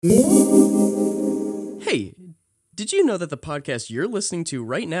Hey, did you know that the podcast you're listening to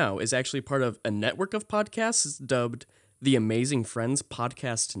right now is actually part of a network of podcasts dubbed the Amazing Friends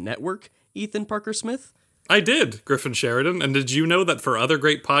Podcast Network, Ethan Parker Smith? I did, Griffin Sheridan. And did you know that for other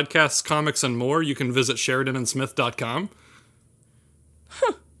great podcasts, comics, and more, you can visit SheridanandSmith.com?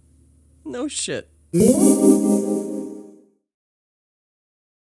 No shit. Then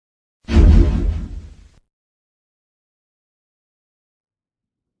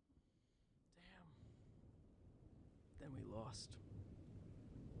we lost.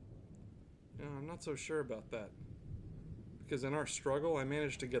 Yeah, I'm not so sure about that. Because in our struggle, I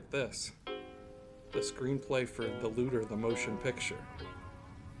managed to get this. The screenplay for The Looter, the motion picture.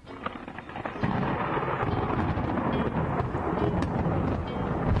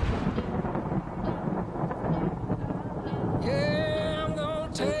 Yeah, I'm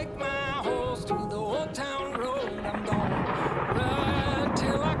gonna take my horse to the old town road. I'm gonna ride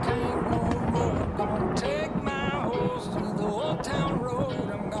till I can't no more. I'm gonna take my horse to the old town road.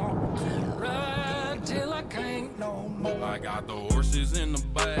 I'm gonna ride till I can't no more. I got the horses in the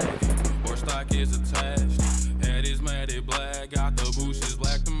back, horse stock is attached. Head is matted black, got the bushes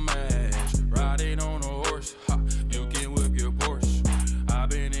black to match. Riding on a horse, ha, you can whip your Porsche. I've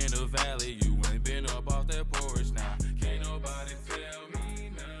been in the valley, you ain't been up off that porch now. Can't nobody tell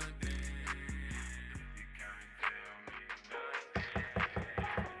me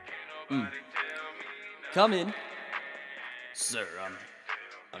nothing. Come in. Sir,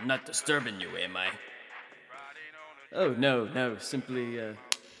 I'm not disturbing you, am I? Oh, no, simply,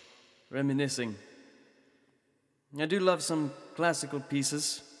 reminiscing. I do love some classical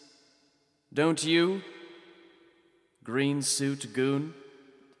pieces. Don't you? Green Suit Goon?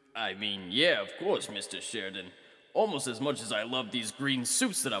 I mean, yeah, of course, Mr. Sheridan. Almost as much as I love these green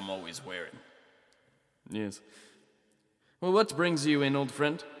suits that I'm always wearing. Yes. Well, what brings you in, old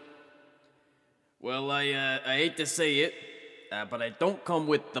friend? Well, I hate to say it, but I don't come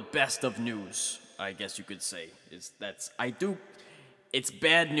with the best of news, I guess you could say. It's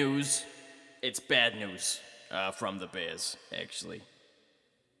bad news. It's bad news from the Bears, actually.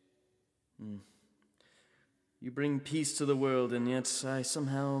 You bring peace to the world, and yet I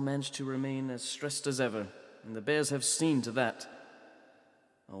somehow manage to remain as stressed as ever, and the Bears have seen to that.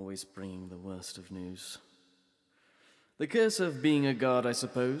 Always bringing the worst of news. The curse of being a god, I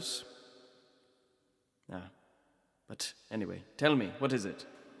suppose. But anyway, tell me, what is it?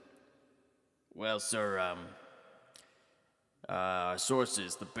 Well, sir, our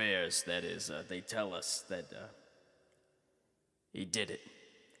sources, the Bears, that is, they tell us that, he did it.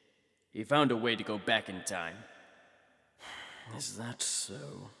 He found a way to go back in time. Is that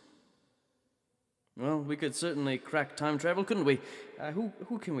so? Well, we could certainly crack time travel, couldn't we?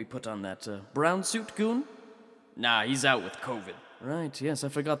 Who can we put on that? Brown Suit Goon? Nah, he's out with COVID. Right, yes, I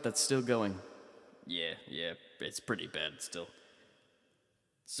forgot that's still going. Yeah, it's pretty bad still.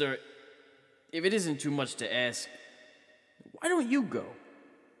 Sir, if it isn't too much to ask, why don't you go?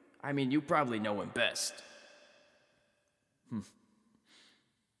 I mean, you probably know him best.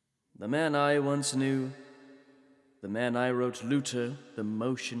 The man I once knew, the man I wrote Looter, the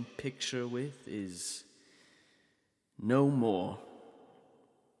motion picture with, is no more.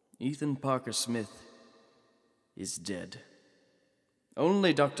 Ethan Parker Smith is dead.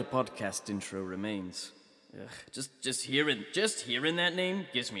 Only Dr. Podcast intro remains. Ugh, just hearing that name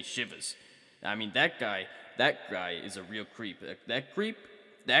gives me shivers. I mean, that guy is a real creep. That creep,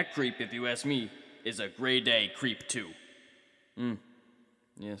 if you ask me, is a grade A creep too.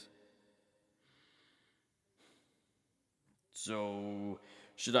 Yes. So,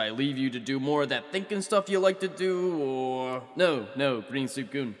 should I leave you to do more of that thinking stuff you like to do, or... No, Green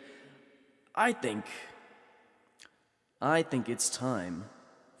Suit Goon. I think it's time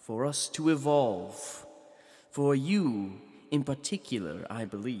for us to evolve. For you, in particular, I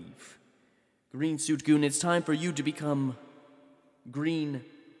believe. Green Suit Goon, it's time for you to become Green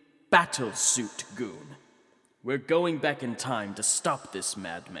Battle Suit Goon. We're going back in time to stop this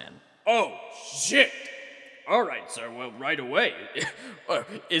madman. Oh, shit! Alright, sir, well, right away.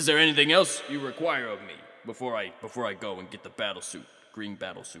 Is there anything else you require of me before I go and get the battle suit, green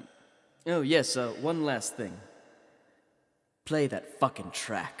battle suit? Oh, yes, one last thing. Play that fucking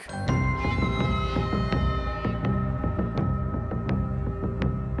track.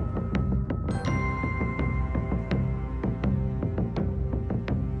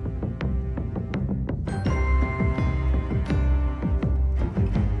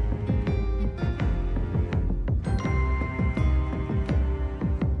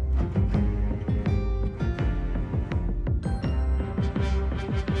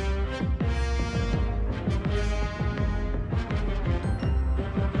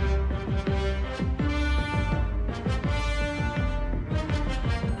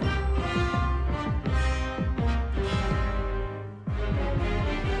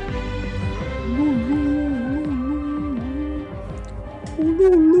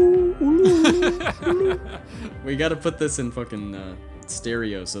 We gotta put this in fucking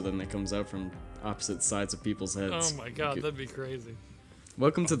stereo so then it comes out from opposite sides of people's heads. Oh my god, that'd be crazy.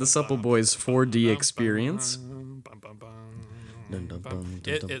 Welcome to the Supple Boys 4D experience.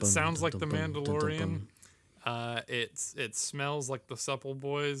 It sounds like The Mandalorian. It smells like the Supple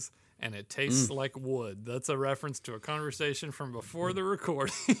Boys, and it tastes like wood. That's a reference to a conversation from before the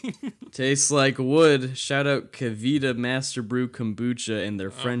recording. Tastes like wood. Shout out Kavita Master Brew Kombucha and their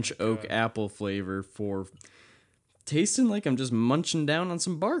French oak apple flavor for tasting like I'm just munching down on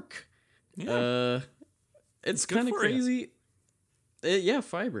some bark. Yeah. It's good kind of for ya. crazy. Yeah,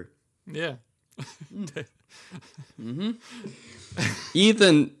 fiber. Yeah.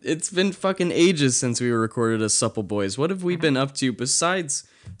 Ethan, it's been fucking ages since we recorded a Supple Boys. What have we been up to besides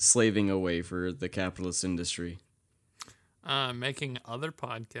slaving away for the capitalist industry? Making other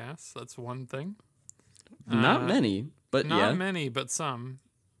podcasts. That's one thing. Not many, but Not yeah. many, but some.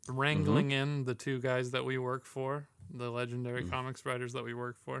 Wrangling in the two guys that we work for, the legendary comics writers that we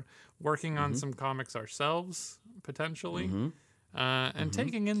work for, working on some comics ourselves, potentially, and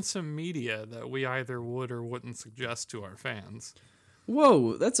taking in some media that we either would or wouldn't suggest to our fans.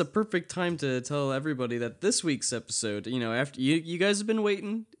 Whoa, that's a perfect time to tell everybody that this week's episode, after you guys have been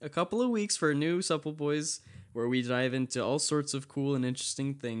waiting a couple of weeks for a new Supple Boys where we dive into all sorts of cool and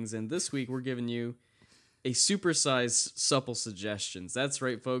interesting things, and this week we're giving you a supersized Supple suggestions. That's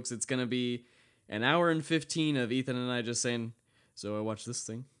right, folks. It's going to be an hour and 15 of Ethan and I just saying, so I watched this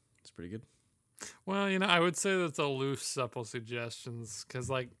thing. It's pretty good. Well, I would say that's a loose, supple suggestions,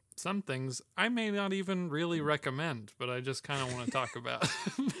 because, some things I may not even really recommend, but I just kind of want to talk about.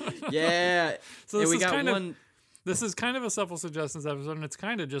 Yeah. So yeah, this we is got kind one. This is kind of a supple suggestions episode, and it's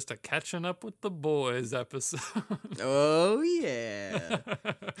kind of just a catching up with the boys episode. Oh, yeah.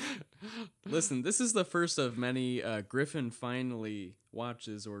 Listen, this is the first of many Griffin finally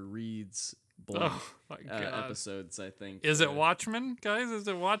watches or reads blank Oh my god! episodes, I think. Is it Watchmen, guys? Is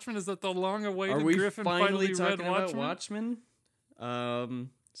it Watchmen? Is that the long-awaited Are we Griffin finally read talking about Watchmen? Watchmen?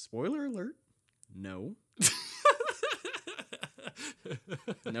 Spoiler alert. No.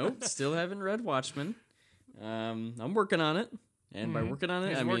 Nope, still haven't read Watchmen. I'm working on it. And by working on it,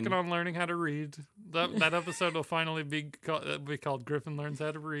 He's I working mean... on learning how to read. That episode will finally be called Griffin Learns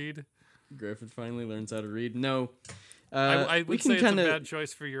How to Read. Griffin finally learns how to read. No. I we would can say kinda... it's a bad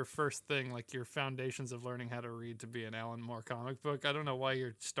choice for your first thing, like your foundations of learning how to read, to be an Alan Moore comic book. I don't know why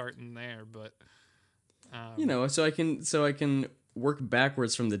you're starting there, but so I can work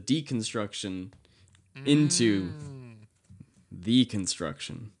backwards from the deconstruction into the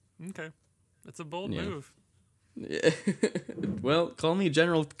construction. okay, it's a bold Yeah. move. Well, call me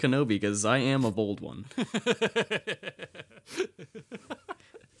General Kenobi because I am a bold one.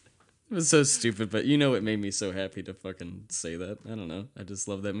 It was so stupid, but it made me so happy to fucking say that. I don't know. I just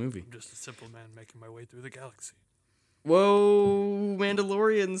love that movie. I'm just a simple man making my way through the galaxy. Whoa,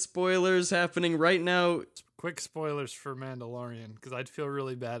 Mandalorian spoilers happening right now. Quick spoilers for Mandalorian, because I'd feel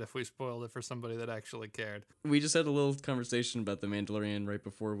really bad if we spoiled it for somebody that actually cared. We just had a little conversation about the Mandalorian right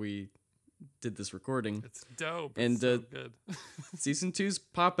before we did this recording. It's dope. And, It's so good. Season 2's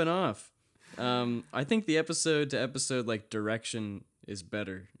popping off. I think the episode to episode direction is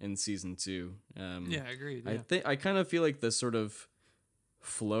better in season 2. Yeah, agreed. Yeah. I kind of feel like the sort of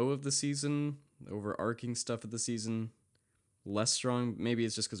flow of the season, overarching stuff of the season, less strong. Maybe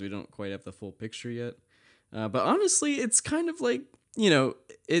it's just because we don't quite have the full picture yet. But honestly, it's kind of like,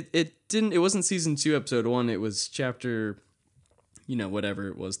 it wasn't season 2 episode 1. It was chapter, whatever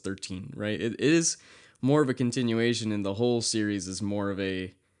it was, 13, right? It is more of a continuation, and the whole series is more of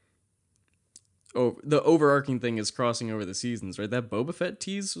a... Oh, the overarching thing is crossing over the seasons, right? That Boba Fett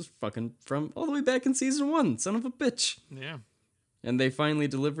tease was fucking from all the way back in season 1. Son of a bitch. Yeah. And they finally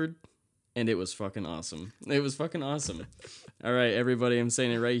delivered, and it was fucking awesome. It was fucking awesome. All right, everybody, I'm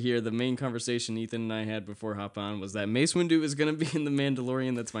saying it right here. The main conversation Ethan and I had before Hop On was that Mace Windu is going to be in The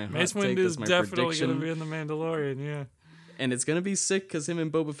Mandalorian. That's my hot Mace take. Windu That's is my definitely prediction. going to be in The Mandalorian, yeah. And it's going to be sick because him and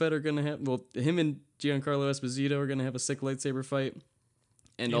Boba Fett are going to have... Well, him and Giancarlo Esposito are going to have a sick lightsaber fight.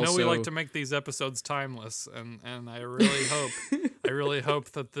 And also, we like to make these episodes timeless, and I really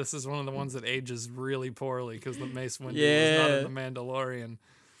hope that this is one of the ones that ages really poorly, because the Mace Windu was not in The Mandalorian.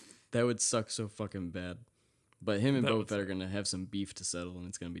 that would suck so fucking bad. But him and That Boba would Fett are going to have some beef to settle, and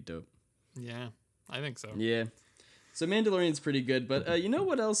it's going to be dope. Yeah, I think so. Yeah. So Mandalorian's pretty good, but you know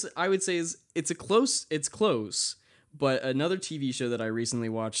what else I would say is it's close, but another TV show that I recently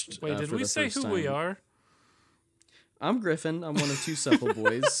watched Wait, did for we the say first who time. we are? I'm Griffin. I'm one of 2 Supple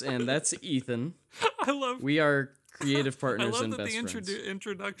Boys, and that's Ethan. I love We are creative I partners love and that best the friends.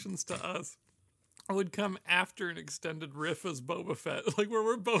 introductions to us would come after an extended riff as Boba Fett, like where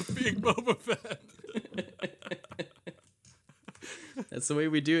we're both being Boba Fett. That's the way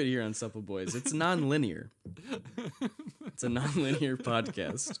we do it here on Supple Boys. It's non-linear. It's a non-linear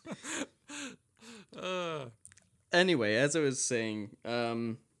podcast. Anyway, as I was saying,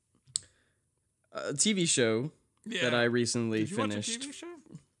 a TV show that I recently Did you finished. watch a TV show?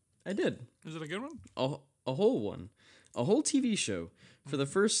 I did. Is it a good one? A whole one. A whole TV show for the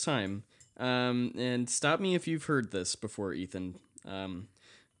first time. And stop me if you've heard this before, Ethan.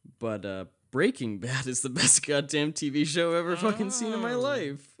 But Breaking Bad is the best goddamn TV show I've ever fucking seen in my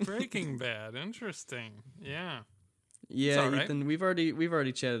life. Breaking Bad, interesting. Yeah. Yeah, all right. Ethan, we've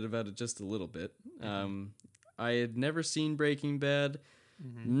already chatted about it just a little bit. I had never seen Breaking Bad.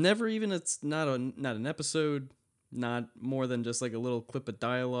 Never even not an episode, not more than just like a little clip of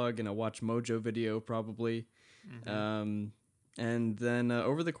dialogue in a Watch Mojo video probably. And then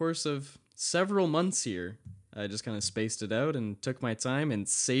over the course of several months here, I just kind of spaced it out and took my time and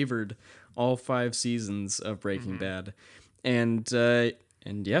savored all 5 seasons of Breaking Bad. And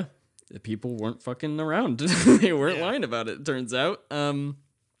yeah, the people weren't fucking around. They weren't lying about it, turns out.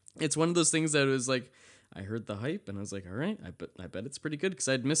 It's one of those things that was like, I heard the hype and I was like, all right, I bet it's pretty good because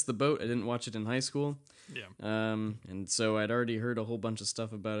I'd missed the boat. I didn't watch it in high school. Yeah. And so I'd already heard a whole bunch of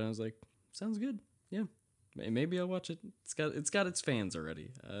stuff about it. I was like, sounds good. Yeah. Maybe I'll watch it. It's got its fans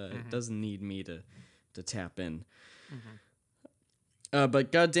already. It doesn't need me to tap in.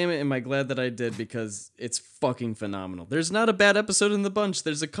 But god damn it, am I glad that I did because it's fucking phenomenal. There's not a bad episode in the bunch.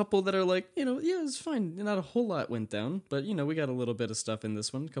 There's a couple that are like, yeah, it's fine. Not a whole lot went down, but we got a little bit of stuff in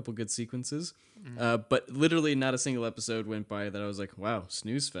this one. A couple good sequences. But literally not a single episode went by that I was like, wow,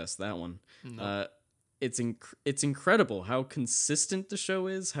 snooze fest, that one. No. It's incredible how consistent the show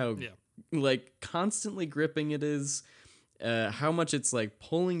is, how like constantly gripping it is, how much it's like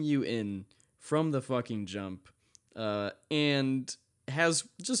pulling you in from the fucking jump, and has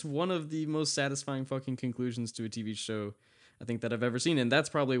just one of the most satisfying fucking conclusions to a TV show I think that I've ever seen, and that's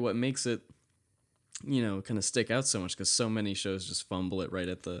probably what makes it kind of stick out so much because so many shows just fumble it right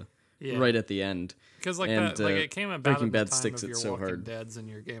at the end. Because it came about Breaking in the Bad time sticks of it your so Walking hard. Deads and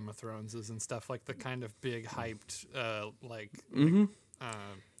your Game of Throneses and stuff, like the kind of big hyped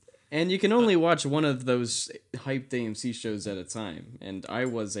And you can only watch one of those hyped AMC shows at a time. And I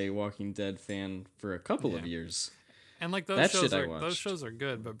was a Walking Dead fan for a couple of years. And like those That shows shit I are watched. those shows are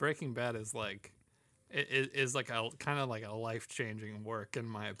good, but Breaking Bad is like it is like a kind of like a life-changing work in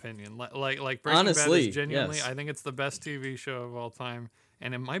my opinion. Like Breaking Honestly, Bad is genuinely, yes. I think it's the best TV show of all time,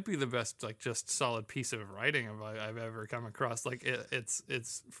 and it might be the best like just solid piece of writing I've ever come across. Like it's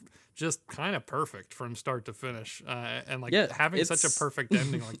just kind of perfect from start to finish, and like having such a perfect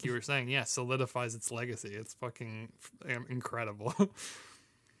ending, like you were saying, solidifies its legacy. It's fucking incredible.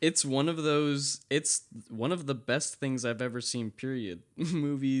 It's one of the best things I've ever seen, period.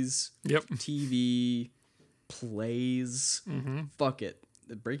 Movies, TV, plays, fuck it.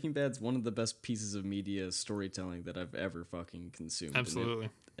 Breaking Bad's one of the best pieces of media storytelling that I've ever fucking consumed. Absolutely.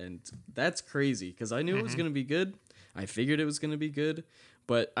 And that's crazy, because I knew it was going to be good. I figured it was going to be good,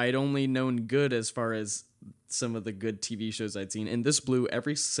 but I'd only known good as far as some of the good TV shows I'd seen, and this blew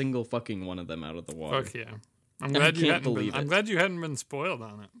every single fucking one of them out of the water. Fuck yeah. I'm glad I'm glad you hadn't been spoiled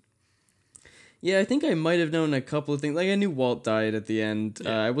on it. Yeah, I think I might have known a couple of things. Like, I knew Walt died at the end.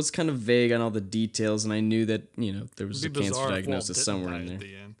 Yeah. I was kind of vague on all the details, and I knew that, there was a It'd be cancer bizarre if Walt diagnosis didn't somewhere die in there. at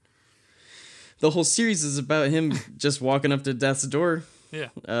the end. The whole series is about him just walking up to death's door.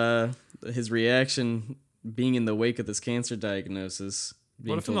 Yeah. His reaction being in the wake of this cancer diagnosis.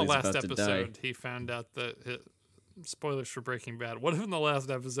 What if in the last about to die. episode he found out that... Spoilers for Breaking Bad. What if in the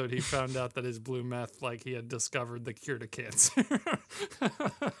last episode he found out that his blue meth, like he had discovered the cure to cancer?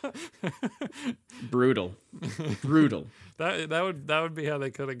 Brutal. That would be how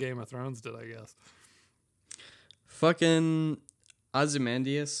they could have Game of Thrones did, I guess. Fucking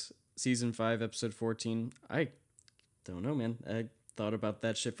Ozymandias, season 5, episode 14. I don't know, man. I thought about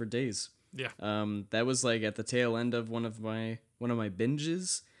that shit for days. Yeah. That was like at the tail end of one of my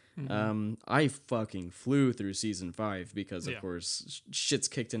binges. I fucking flew through season 5 because of course shit's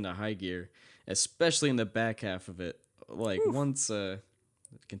kicked into high gear, especially in the back half of it. Like once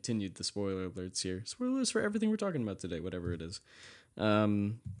continued the spoiler alerts here. Spoilers for everything we're talking about today, whatever it is.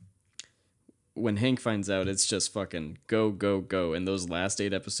 When Hank finds out, it's just fucking go, go, go. And those last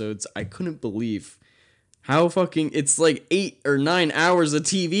 8 episodes, I couldn't believe how fucking... It's like 8 or 9 hours of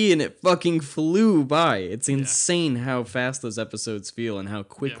TV and it fucking flew by. It's insane how fast those episodes feel and how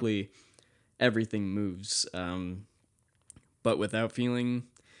quickly everything moves. But without feeling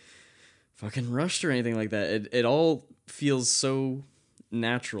fucking rushed or anything like that. It all feels so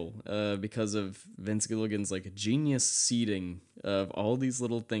natural because of Vince Gilligan's like genius seeding of all these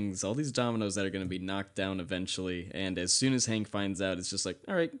little things, all these dominoes that are going to be knocked down eventually. And as soon as Hank finds out, it's just like,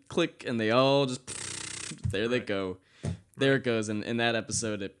 all right, click, and they all just there they go. There it goes. And in that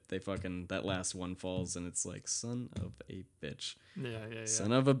episode, that last one falls, and it's like, son of a bitch. Yeah.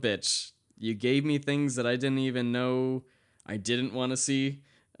 Son of a bitch. You gave me things that I didn't even know I didn't want to see.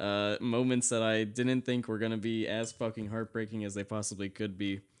 Moments that I didn't think were going to be as fucking heartbreaking as they possibly could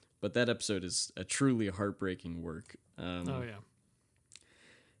be. But that episode is a truly heartbreaking work. Oh, yeah.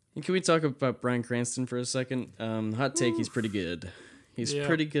 And can we talk about Bryan Cranston for a second? Hot take, he's pretty good. He's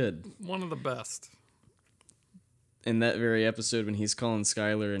pretty good. One of the best. In that very episode when he's calling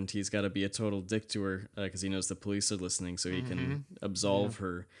Skylar and he's got to be a total dick to her because he knows the police are listening so he can absolve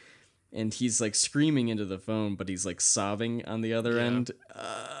her. And he's like screaming into the phone, but he's like sobbing on the other end.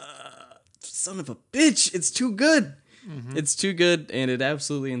 Son of a bitch. It's too good. It's too good. And it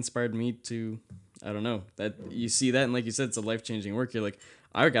absolutely inspired me to, I don't know, that you see that. And like you said, it's a life-changing work. You're like,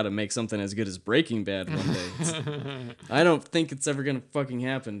 I got to make something as good as Breaking Bad one day. I don't think it's ever going to fucking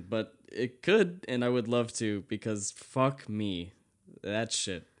happen, but it could. And I would love to because fuck me. That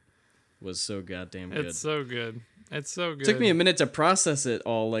shit was so goddamn good. It's so good. It's so good. It took me a minute to process it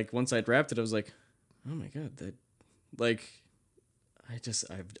all. Like once I'd wrapped it, I was like, "Oh my god, that!" Like,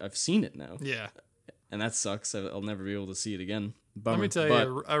 I've seen it now. Yeah, and that sucks. I'll never be able to see it again. Bummer. Let me tell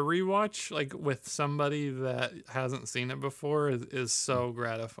you, a rewatch like with somebody that hasn't seen it before is so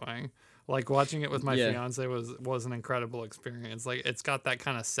gratifying. Like watching it with my fiance was an incredible experience. Like it's got that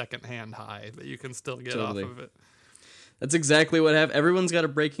kind of secondhand high that you can still get off of it. That's exactly what happened. Everyone's got a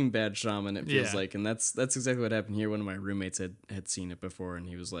Breaking Bad shaman, it feels like, and that's exactly what happened here. One of my roommates had seen it before, and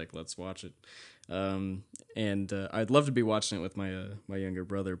he was like, "Let's watch it." And I'd love to be watching it with my younger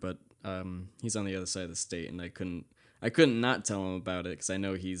brother, but he's on the other side of the state, and I couldn't not tell him about it because I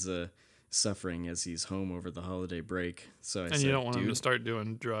know he's suffering as he's home over the holiday break. So I said, you don't want him to start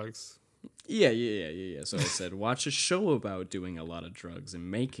doing drugs. Yeah. So I said, watch a show about doing a lot of drugs and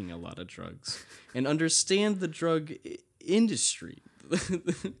making a lot of drugs and understand the drug industry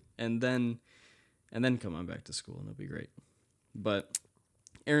and then come on back to school and it'll be great. But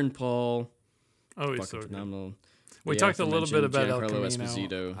Aaron Paul, he's so phenomenal. Good. We talked a little bit about El Giancarlo Camino.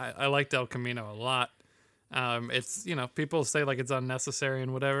 Esposito. I liked El Camino a lot. It's people say like it's unnecessary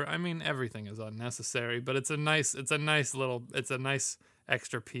and whatever. I mean everything is unnecessary, but it's a nice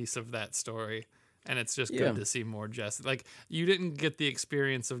extra piece of that story, and it's just good to see more Jesse. Like you didn't get the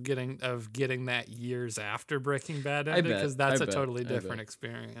experience of getting that years after Breaking Bad ended because that's a totally different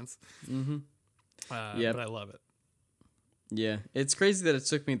experience. But I love it. Yeah, it's crazy that it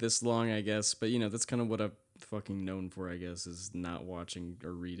took me this long, I guess, but that's kind of what I'm fucking known for, I guess, is not watching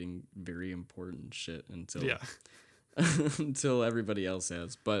or reading very important shit until everybody else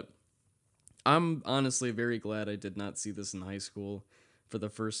has. But I'm honestly very glad I did not see this in high school for the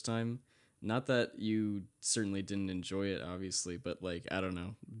first time. Not that you certainly didn't enjoy it, obviously, but like, I don't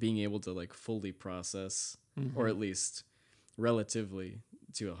know, being able to like fully process, or at least relatively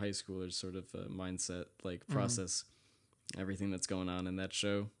to a high schooler's sort of mindset, like process everything that's going on in that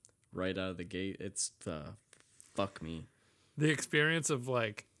show right out of the gate. It's fuck me. The experience of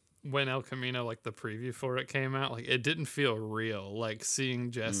like when El Camino, like the preview for it came out, like it didn't feel real. Like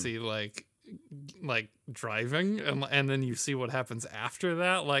seeing Jesse like driving and then you see what happens after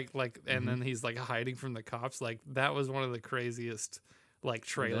that, and then he's like hiding from the cops. Like that was one of the craziest like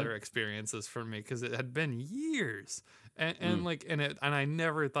trailer experiences for me because it had been years and I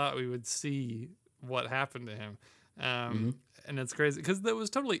never thought we would see what happened to him. And it's crazy because that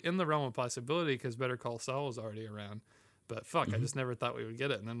was totally in the realm of possibility because Better Call Saul was already around, but I just never thought we would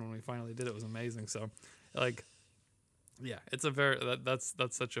get it. And then when we finally did, it was amazing. So like, yeah, it's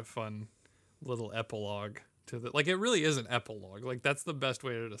that's such a fun little epilogue to the, like, it really is an epilogue. Like that's the best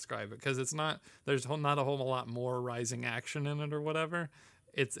way to describe it. Cause there's not a whole lot more rising action in it or whatever.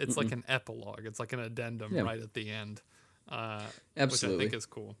 It's like an epilogue. It's like an addendum right at the end. Absolutely. Which I think is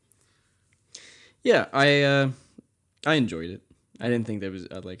cool. Yeah, I enjoyed it. I didn't think there was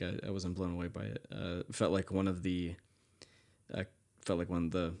I wasn't blown away by it. Felt like one of the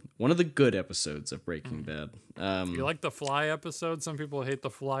good episodes of Breaking Bad. You like the Fly episode? Some people hate the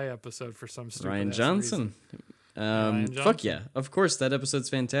Fly episode for some stupid Ryan Johnson. Fuck yeah! Of course, that episode's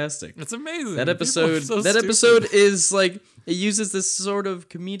fantastic. It's amazing. That episode is like it uses this sort of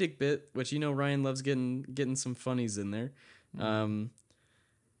comedic bit, which Ryan loves getting some funnies in there.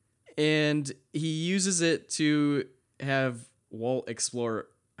 And he uses it to have Walt explore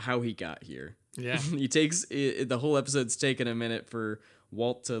how he got here. Yeah. He takes the whole episode's taken a minute for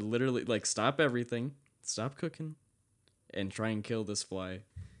Walt to literally like stop everything, stop cooking, and try and kill this fly.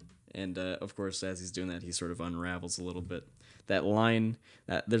 And of course, as he's doing that, he sort of unravels a little bit.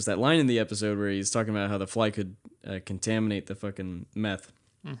 There's that line in the episode where he's talking about how the fly could contaminate the fucking meth.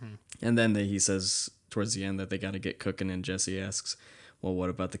 Mm-hmm. And then he says towards the end that they got to get cooking, and Jesse asks, well, what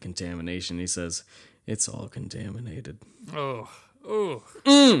about the contamination? He says, it's all contaminated. Oh.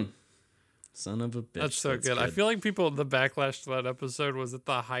 Son of a bitch. That's so good. I feel like the backlash to that episode was at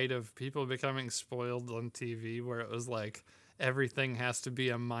the height of people becoming spoiled on TV, where it was like everything has to be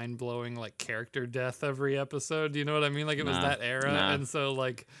a mind-blowing like character death every episode. Do you know what I mean? Like it was that era. And so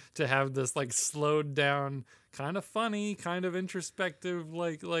like to have this like slowed down, kind of funny, kind of introspective,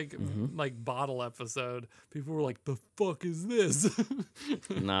 like bottle episode, people were like, the fuck is this?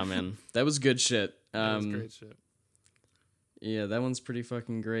 Nah, man. That was good shit. That was great shit. Yeah, that one's pretty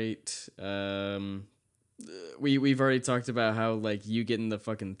fucking great. We've already talked about how like you getting the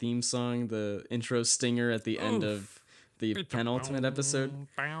fucking theme song, the intro stinger at the end of the penultimate episode.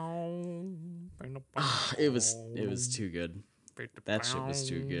 It was too good. That shit was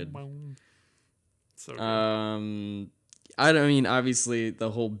too good. So good. I mean, obviously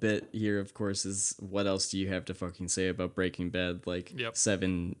the whole bit here, of course, is what else do you have to fucking say about Breaking Bad? Like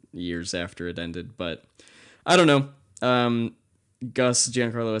 7 years after it ended, but I don't know. Gus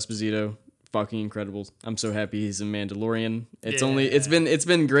Giancarlo Esposito, fucking incredible. I'm so happy he's a Mandalorian. It's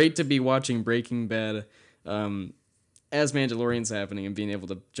been great to be watching Breaking Bad as Mandalorian's happening and being able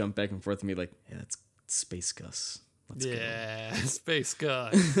to jump back and forth and be like, yeah, that's Space Gus. Let's go. Space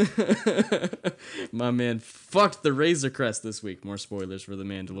Gus. My man fucked the Razor Crest this week. More spoilers for the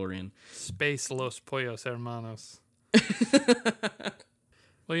Mandalorian. Space Los Pollos Hermanos.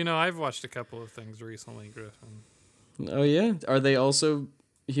 Well, I've watched a couple of things recently, Griffin. Oh, yeah? Are they also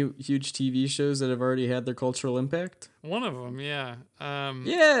huge TV shows that have already had their cultural impact? One of them, yeah.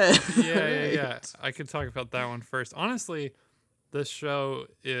 Yeah. I could talk about that one first. Honestly, this show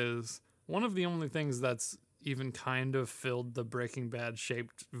is one of the only things that's even kind of filled the Breaking Bad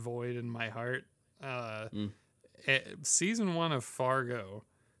shaped void in my heart. Season 1 of Fargo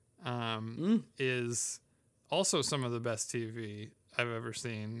is also some of the best TV I've ever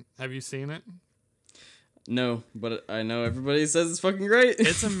seen. Have you seen it? No, but I know everybody says it's fucking great.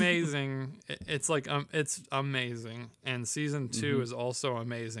 It's amazing. It's amazing. And season 2 is also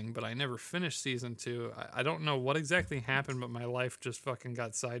amazing, but I never finished season 2. I don't know what exactly happened, but my life just fucking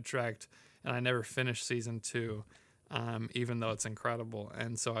got sidetracked and I never finished season 2, even though it's incredible.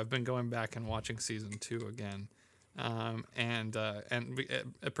 And so I've been going back and watching season 2 again. And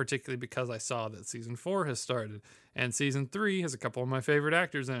particularly because I saw that season 4 has started, and season 3 has a couple of my favorite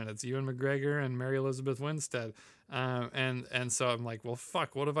actors in it. It's Ewan McGregor and Mary Elizabeth Winstead. And so I'm like, well,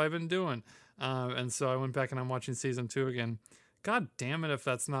 fuck, what have I been doing? And so I went back and I'm watching season 2 again. God damn it, if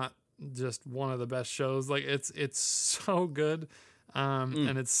that's not just one of the best shows. Like it's so good.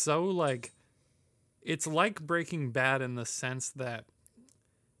 And it's so like, it's like Breaking Bad in the sense that,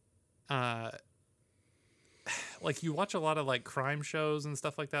 like you watch a lot of like crime shows and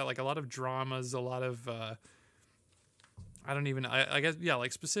stuff like that, like a lot of dramas, a lot of I guess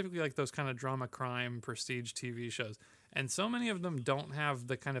like specifically like those kind of drama, crime, prestige TV shows, and so many of them don't have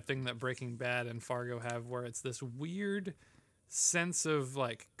the kind of thing that Breaking Bad and Fargo have, where it's this weird sense of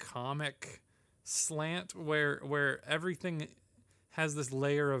like comic slant where everything has this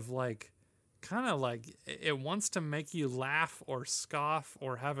layer of like kind of like it wants to make you laugh or scoff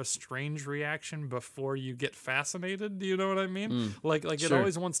or have a strange reaction before you get fascinated. Do you know what I mean? Like sure. It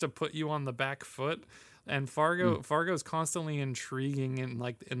always wants to put you on the back foot. And Fargo's constantly intriguing and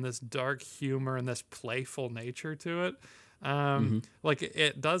like in this dark humor and this playful nature to it. Like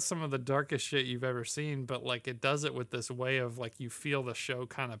it does some of the darkest shit you've ever seen, but like it does it with this way of like you feel the show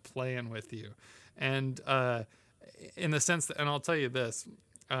kind of playing with you. And in the sense that, and I'll tell you this,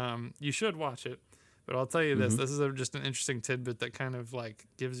 you should watch it, but I'll tell you this is just an interesting tidbit that kind of like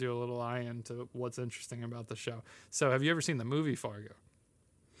gives you a little eye into what's interesting about the show. So have you ever seen the movie Fargo?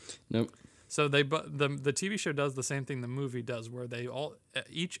 Nope. So the TV show does the same thing the movie does, where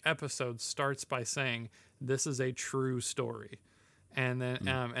each episode starts by saying this is a true story, and then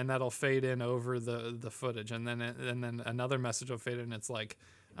and that'll fade in over the footage, and then another message will fade in. It's like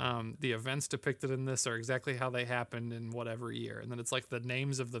the events depicted in this are exactly how they happened in whatever year, and then it's like the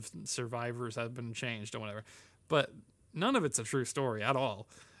names of the survivors have been changed or whatever, but none of it's a true story at all.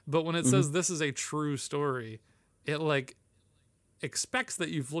 But when it says this is a true story, it like expects that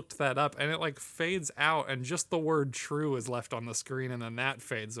you've looked that up, and it like fades out and just the word true is left on the screen, and then that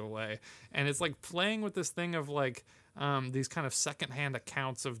fades away. And it's like playing with this thing of like these kind of secondhand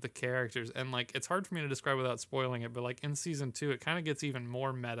accounts of the characters, and like it's hard for me to describe without spoiling it, but like in season 2 it kind of gets even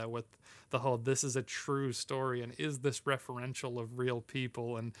more meta with the whole this is a true story and is this referential of real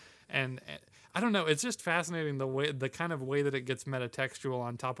people, and I don't know, it's just fascinating the kind of way that it gets metatextual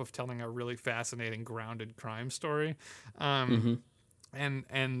on top of telling a really fascinating grounded crime story.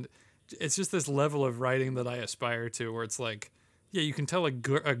 And it's just this level of writing that I aspire to, where it's like, yeah, you can tell a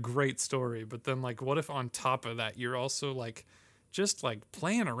great story, but then like, what if on top of that you're also like just like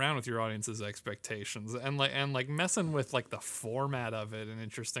playing around with your audience's expectations and like messing with like the format of it in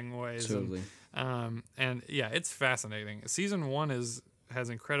interesting ways. Totally. And yeah, it's fascinating. Season 1 has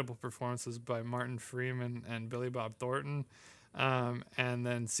incredible performances by Martin Freeman and Billy Bob Thornton, and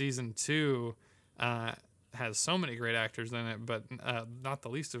then season 2 has so many great actors in it, but not the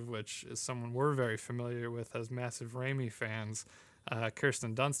least of which is someone we're very familiar with as massive Raimi fans.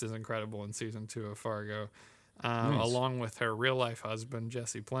 Kirsten Dunst is incredible in season 2 of Fargo, along with her real life husband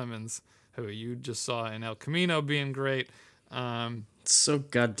Jesse Plemons, who you just saw in El Camino being great. It's so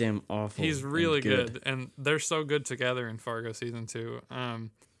goddamn awful. He's really good, and they're so good together in Fargo season 2.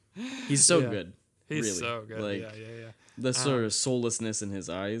 He's so good. He's really. so good. Like, Yeah. the sort of soullessness in his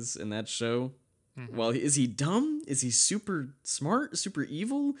eyes in that show. Well, is he dumb? Is he super smart? Super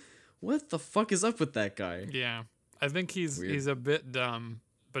evil? What the fuck is up with that guy? Yeah. I think he's a bit dumb,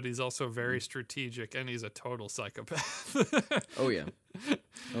 but he's also very Mm. strategic, and he's a total psychopath. Oh yeah.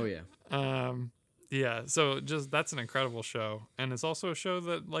 Yeah, so just that's an incredible show, and it's also a show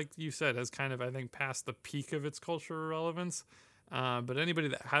that, like you said, has kind of, I think, passed the peak of its cultural relevance. But anybody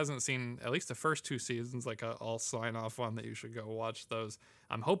that hasn't seen at least the first 2 seasons, like I'll sign off on that you should go watch those.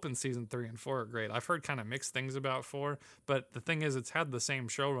 I'm hoping season 3 and 4 are great. I've heard kind of mixed things about 4, but the thing is, it's had the same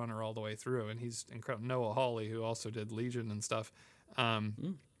showrunner all the way through, and he's incredible. Noah Hawley, who also did Legion and stuff,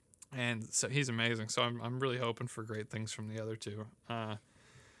 and so he's amazing. So I'm really hoping for great things from the other 2.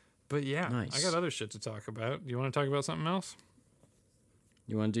 But yeah, Nice. I got other shit to talk about. You want to talk about something else?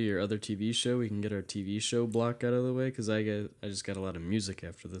 You want to do your other TV show? We can get our TV show block out of the way, because I just got a lot of music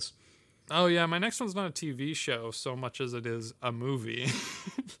after this. Oh yeah, my next one's not a TV show so much as it is a movie.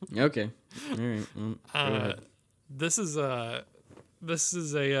 Okay. All right. Well, go ahead. This is a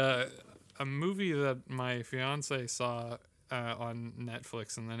movie that my fiance saw on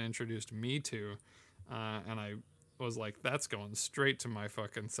Netflix and then introduced me to, and I was like, that's going straight to my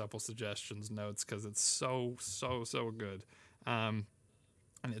fucking supple suggestions notes because it's so good.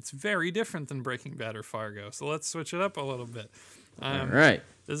 And it's very different than Breaking Bad or Fargo. So let's switch it up a little bit. All right.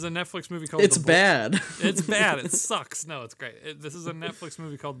 This is a Netflix movie called It's bad. It's bad. It sucks. No, it's great. This is a Netflix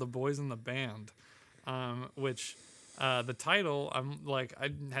movie called The Boys in the Band, which the title, I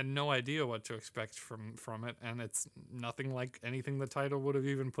had no idea what to expect from it, and it's nothing like anything the title would have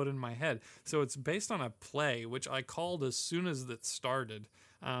even put in my head. So it's based on a play, which I called as soon as it started,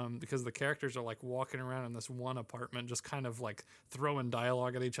 because the characters are like walking around in this one apartment, just kind of like throwing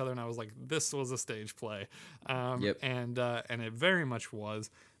dialogue at each other, and I was like, this was a stage play. Yep. And it very much was.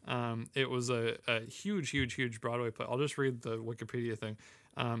 It was a huge Broadway play. I'll just read the Wikipedia thing.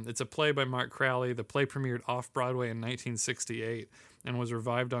 It's a play by Mark Crowley. The play premiered off-Broadway in 1968 and was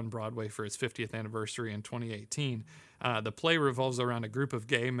revived on Broadway for its 50th anniversary in 2018. The play revolves around a group of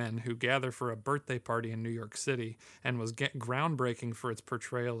gay men who gather for a birthday party in New York City and was groundbreaking for its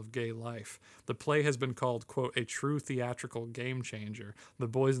portrayal of gay life. The play has been called, quote, a true theatrical game changer. The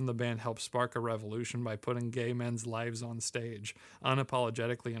Boys in the Band helped spark a revolution by putting gay men's lives on stage,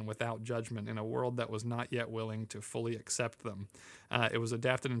 unapologetically and without judgment, in a world that was not yet willing to fully accept them. It was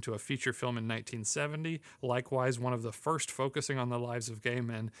adapted into a feature film in 1970, likewise one of the first focusing on the lives of gay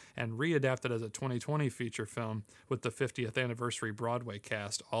men, and readapted as a 2020 feature film with the 50th anniversary Broadway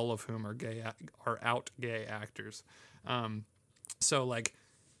cast, all of whom are out gay actors. So like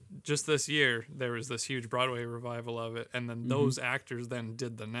just this year there was this huge Broadway revival of it, and then those actors then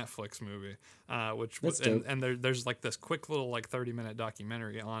did the Netflix movie, which was and there's like this quick little like 30-minute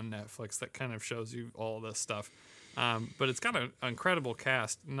documentary on Netflix that kind of shows you all this stuff. But it's got an incredible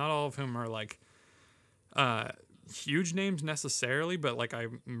cast, not all of whom are like huge names necessarily, but like I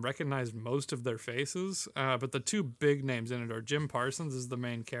recognize most of their faces. But the 2 big names in it are Jim Parsons is the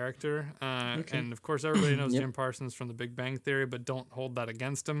main character, and of course everybody knows Jim Parsons from The Big Bang Theory, but don't hold that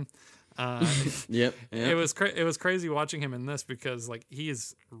against him. Yep. It was crazy watching him in this because like he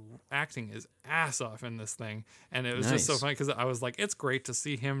is acting his ass off in this thing, and it was just so funny because I was like, it's great to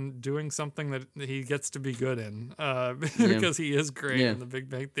see him doing something that he gets to be good in, because he is great, and The Big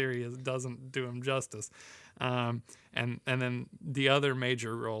Bang Theory doesn't do him justice. And then the other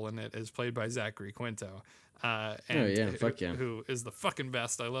major role in it is played by Zachary Quinto, who is the fucking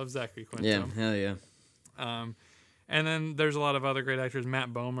best. I love Zachary Quinto. Yeah, hell yeah. And then there's a lot of other great actors.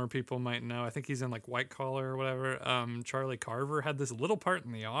 Matt Bomer, people might know. I think he's in like White Collar or whatever. Charlie Carver had this little part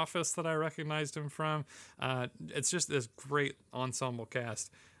in The Office that I recognized him from. It's just this great ensemble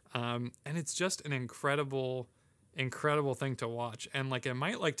cast. And it's just an incredible thing to watch. And like it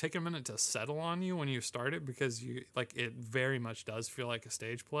might like take a minute to settle on you when you start it, because you like it very much does feel like a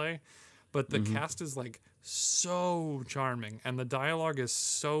stage play. But the cast is like so charming, and the dialogue is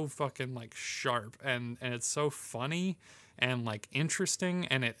so fucking like sharp, and it's so funny and like interesting,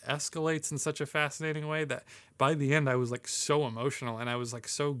 and it escalates in such a fascinating way that by the end I was like so emotional, and I was like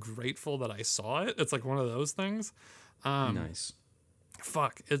so grateful that I saw it. It's like one of those things. Nice.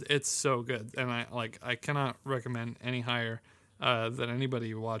 Fuck, it's so good, and I cannot recommend any higher that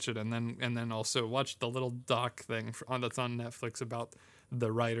anybody watch it, and then also watch the little doc thing that's on Netflix about the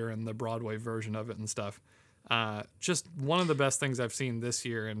writer and the Broadway version of it and stuff. Just one of the best things I've seen this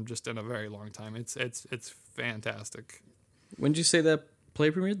year and just in a very long time. It's fantastic. When did you say that play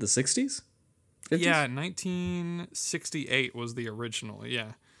premiered? The 60s? 50s? Yeah, 1968 was the original.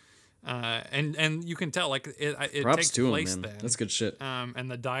 Yeah. And you can tell like it Props takes to him, place man. then. That's good shit. And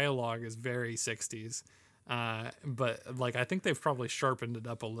the dialogue is very 60s. But like I think they've probably sharpened it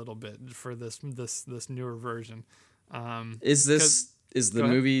up a little bit for this newer version. Is the Go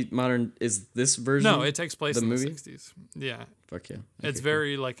ahead. movie modern? Is this version? No, it takes place in movie? the 60s. Yeah. Fuck yeah. It's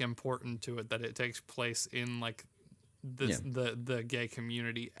very like important to it that it takes place in like this, Yeah. the gay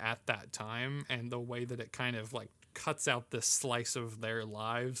community at that time, and the way that it kind of like cuts out this slice of their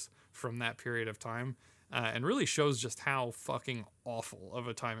lives from that period of time, and really shows just how fucking awful of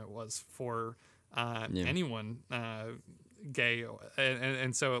a time it was for anyone gay,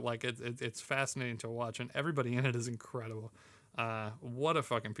 and so like it's fascinating to watch, and everybody in it is incredible. What a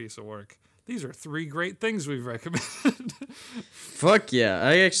fucking piece of work. These are 3 great things we've recommended. Fuck yeah.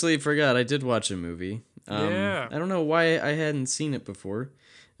 I actually forgot. I did watch a movie. Yeah. I don't know why I hadn't seen it before,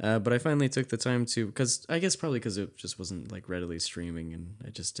 but I finally took the time to, because I guess probably because it just wasn't like readily streaming and I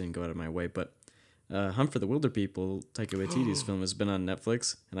just didn't go out of my way. But Hunt for the Wilder People, Taika Waititi's film, has been on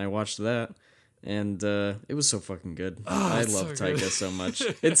Netflix, and I watched that. And it was so fucking good. I love so Taika good. so much.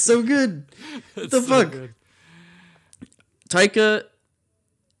 It's so good. What the so fuck? good. Taika,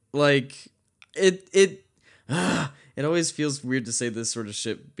 like, it always feels weird to say this sort of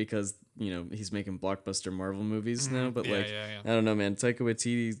shit because, you know, he's making blockbuster Marvel movies now, but Yeah, like, yeah. I don't know, man. Taika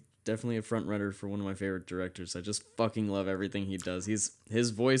Waititi, definitely a front runner for one of my favorite directors. I just fucking love everything he does. His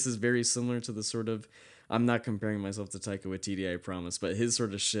voice is very similar to the sort of, I'm not comparing myself to Taika Waititi, I promise, but his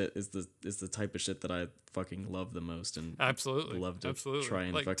sort of shit is the type of shit that I fucking love the most, and Absolutely. love to Absolutely. try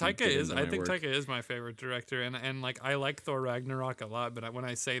and like fucking Taika get is into I my think work. Taika is my favorite director, and like I like Thor Ragnarok a lot, but when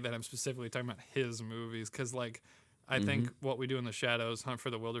I say that, I'm specifically talking about his movies, because like I think What We Do in the Shadows, Hunt for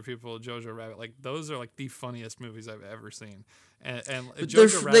the Wilder People, Jojo Rabbit, like those are like the funniest movies I've ever seen. And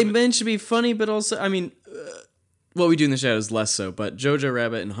Jojo They Rabbit, meant to be funny, but also, I mean, What We Do in the Shadows less so, but Jojo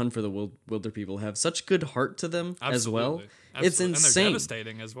Rabbit and Hunt for the Wilder People have such good heart to them as well. Absolutely. It's And they're insane.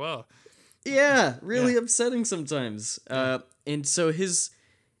 devastating as well. Yeah, really Yeah. upsetting sometimes. And so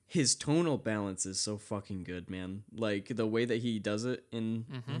his tonal balance is so fucking good, man. Like the way that he does it in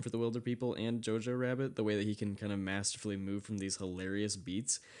Hunt for the Wilder People and Jojo Rabbit, the way that he can kind of masterfully move from these hilarious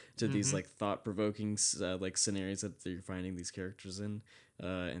beats to these like thought-provoking like scenarios that they're finding these characters in,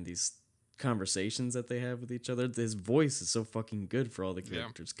 and these conversations that they have with each other. His voice is so fucking good for all the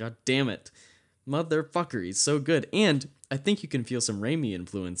characters. God damn it. Motherfucker, he's so good. And I think you can feel some Raimi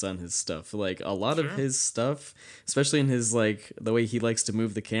influence on his stuff. Like a lot of his stuff, especially in his like the way he likes to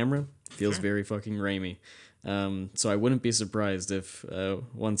move the camera, feels very fucking Raimi. So I wouldn't be surprised if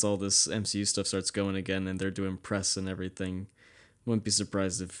once all this MCU stuff starts going again and they're doing press and everything, wouldn't be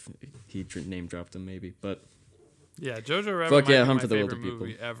surprised if he name dropped him maybe. But Yeah, Jojo Rabbit Fuck might yeah, be Hunt my for the favorite Wilder People.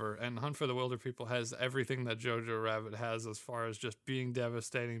 movie ever, and Hunt for the Wilder People has everything that Jojo Rabbit has as far as just being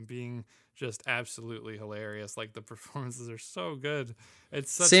devastating, being just absolutely hilarious. Like the performances are so good.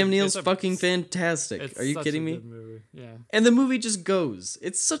 It's such Sam a, Neill's it's a- fucking fantastic. it's Are you such kidding a me? good movie. Yeah, And the movie just goes.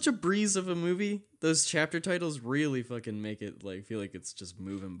 It's such a breeze of a movie. Those chapter titles really fucking make it like feel like it's just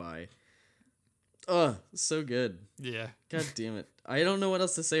moving by. Ugh, so good. yeah. God damn it. I don't know what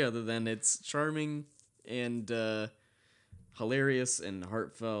else to say other than it's charming and hilarious and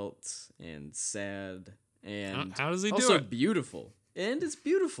heartfelt and sad and How does he do also it? beautiful. And it's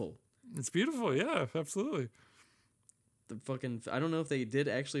beautiful. It's beautiful. Yeah, absolutely. The fucking I don't know if they did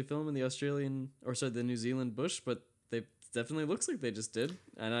actually film in the the New Zealand bush, but they definitely looks like they just did.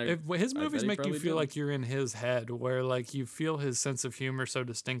 And His I movies bet he make you probably feel did. like you're in his head, where like you feel his sense of humor so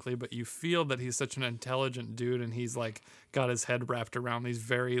distinctly, but you feel that he's such an intelligent dude, and he's like got his head wrapped around these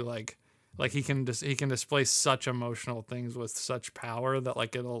very like like he can display such emotional things with such power that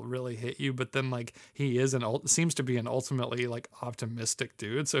like it'll really hit you. But then like he is seems to be an ultimately like optimistic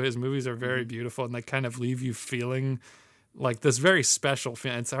dude. So his movies are very beautiful and they kind of leave you feeling like this very special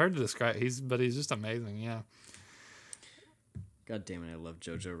feeling. It's hard to describe. But he's just amazing. Yeah. God damn it! I love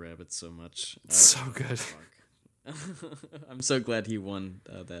Jojo Rabbit so much. So good. I'm so glad he won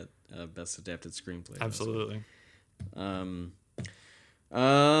that best adapted screenplay. Absolutely.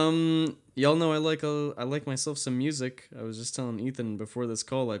 Y'all know I like myself some music. I was just telling Ethan before this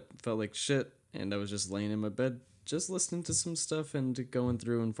call I felt like shit, and I was just laying in my bed, just listening to some stuff and going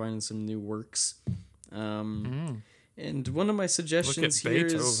through and finding some new works. And one of my suggestions Look at here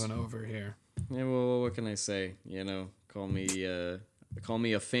Beethoven over here. Yeah, well, what can I say? Call me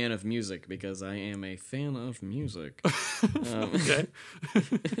a fan of music because I am a fan of music. Okay.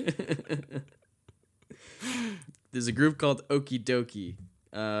 There's a group called Okie Dokie,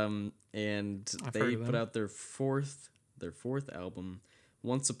 and I've they heard of put them. out their fourth album,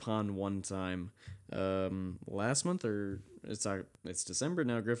 Once Upon One Time, last month, or it's December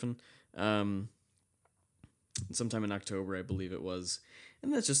now, Griffin. Sometime in October, I believe it was.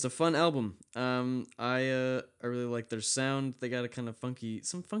 And that's just a fun album. I really like their sound. They got a kind of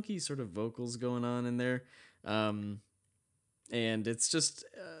some funky sort of vocals going on in there. And it's just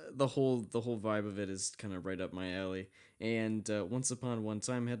the whole vibe of it is kind of right up my alley. And Once Upon One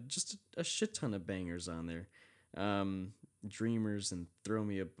Time had just a shit ton of bangers on there. Dreamers and Throw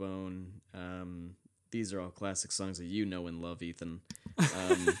Me a Bone. These are all classic songs that you know and love, Ethan.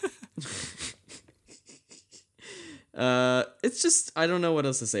 It's just, I don't know what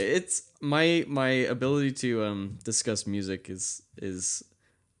else to say. It's my ability to discuss music is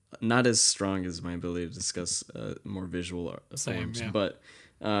not as strong as my ability to discuss more visual Same, forms. yeah. But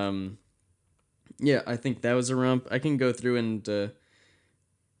yeah, I think that was a rump. I can go through and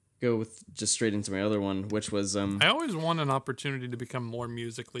go with just straight into my other one, which was I always want an opportunity to become more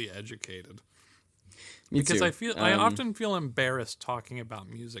musically educated. me Because too. I often feel embarrassed talking about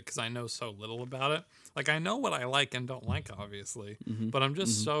music because I know so little about it. Like I know what I like and don't like, obviously, but I'm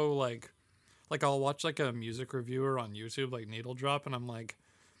just so like I'll watch like a music reviewer on YouTube, like Needle Drop, and I'm like,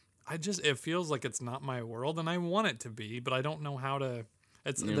 it feels like it's not my world, and I want it to be, but I don't know how to.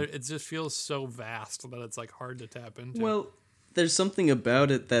 It just feels so vast that it's like hard to tap into. Well, there's something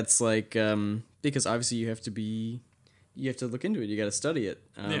about it that's like because obviously you have to look into it. You got to study it.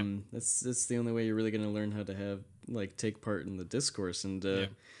 That's the only way you're really going to learn how to take part in the discourse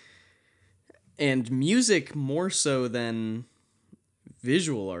and music more so than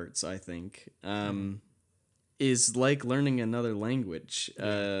visual arts. I think is like learning another language,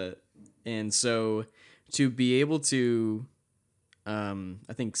 and so to be able to,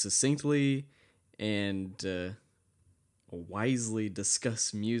 I think succinctly and wisely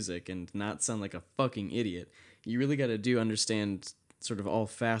discuss music and not sound like a fucking idiot. You really got to understand sort of all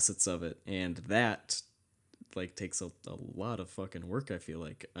facets of it, and that takes a lot of fucking work, I feel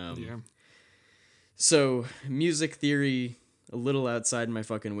like. So music theory, a little outside my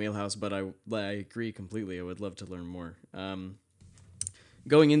fucking wheelhouse, but I agree completely. I would love to learn more.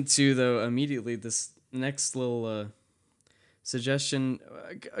 Going into though immediately this next little suggestion,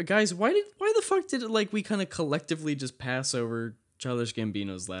 guys, why the fuck did it we kind of collectively just pass over Childish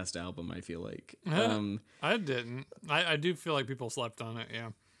Gambino's last album? I feel like I didn't. I do feel like people slept on it. Yeah.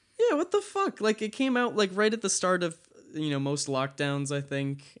 Yeah, what the fuck? It came out right at the start of most lockdowns. I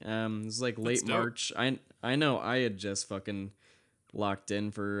think it was late That's dope. March. I know I had just fucking locked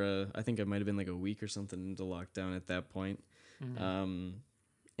in for I think I might have been a week or something into lockdown at that point.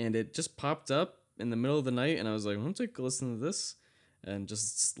 And it just popped up in the middle of the night, and I was like, I'm gonna take a listen to this, and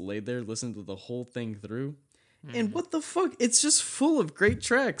just laid there, listened to the whole thing through. And what the fuck? It's just full of great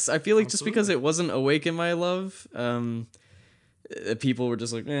tracks. I feel like just because it wasn't Awaken My Love, people were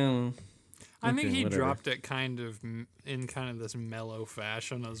just like, I think he whatever. dropped it kind of in kind of this mellow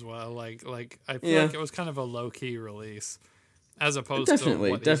fashion as well. I feel Yeah. like it was kind of a low key release, as opposed Definitely,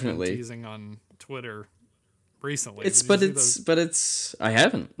 to what definitely. he's been teasing on Twitter recently. It's Did you see those? I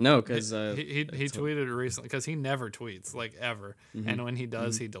haven't because he tweeted it recently because he never tweets ever, and when he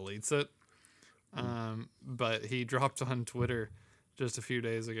does, he deletes it. But he dropped on Twitter just a few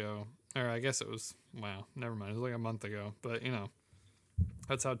days ago, or I guess it was never mind. It was a month ago, but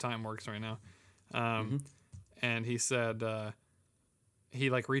that's how time works right now. And he said he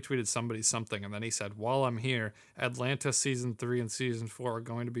retweeted something, and then he said, "While I'm here, Atlanta season 3 and season 4 are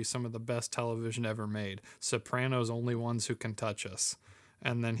going to be some of the best television ever made. Sopranos only ones who can touch us."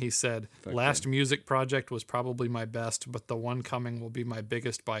 And then he said, "Last music project was probably my best, but the one coming will be my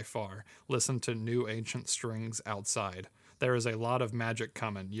biggest by far. Listen to New Ancient Strings Outside." There is a lot of magic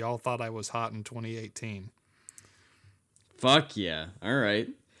coming. Y'all thought I was hot in 2018. Fuck yeah. All right.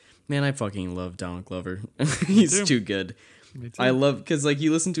 Man, I fucking love Donald Glover. He's too. too good. Me too. I love, because like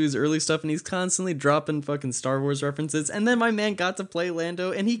you listen to his early stuff and he's constantly dropping fucking Star Wars references, and then my man got to play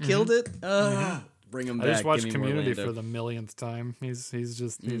Lando and he killed it. Bring him I back. just watched Give me more Community Lando. for the millionth time. He's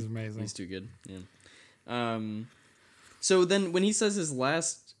amazing. He's too good. Yeah. So then when he says his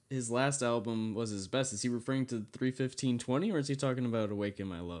last album was his best, is he referring to 3:15:20 or is he talking about Awaken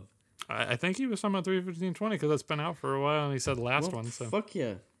My Love? I think he was talking about 3:15:20 because it's been out for a while, and he said last one. So Fuck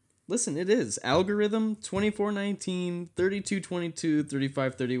yeah. Listen, it is. Algorithm, 24:19, 32:22,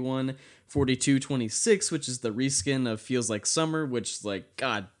 35:31, 42:26, which is the reskin of Feels Like Summer, which, like,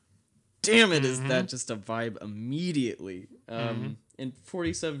 god damn it, is that just a vibe immediately. And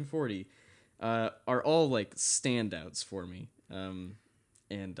 47:40 are all, like, standouts for me.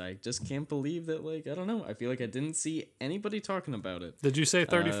 And I just can't believe that, like, I don't know. I feel like I didn't see anybody talking about it. did you say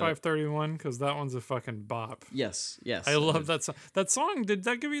 35:31? Because that one's a fucking bop. Yes. I love that song. That song, did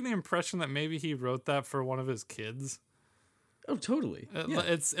that give you the impression that maybe he wrote that for one of his kids? Oh, totally. Yeah.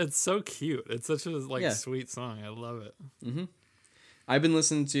 It's so cute. It's such a Yeah. sweet song. I love it. I've been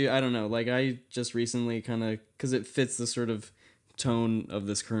listening to, I don't know, like I just recently kind of, because it fits the sort of tone of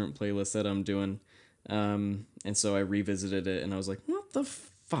this current playlist that I'm doing. And so I revisited it and I was like, what the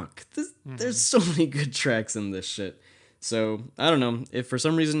fuck? There's so many good tracks in this shit. So I don't know if for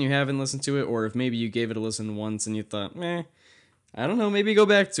some reason you haven't listened to it, or if maybe you gave it a listen once and you thought, meh, I don't know, maybe go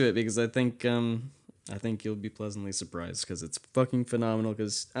back to it, because I think you'll be pleasantly surprised because it's fucking phenomenal.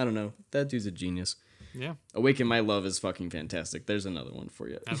 Because I don't know, that dude's a genius. Yeah, Awaken My Love is fucking fantastic. There's another one for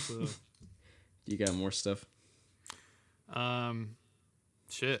you. absolutely. You got more stuff?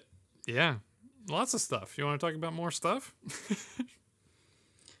 Shit. Yeah, lots of stuff. You want to talk about more stuff?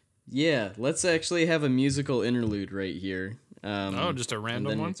 Yeah, let's actually have a musical interlude right here. Just a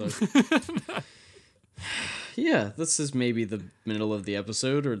random one? Yeah, this is maybe the middle of the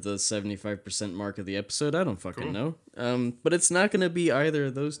episode or the 75% mark of the episode. I don't fucking know. But it's not going to be either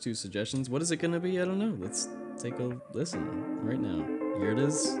of those two suggestions. What is it going to be? I don't know. Let's take a listen right now. Here it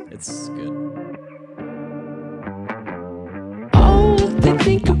is. It's good. Oh, they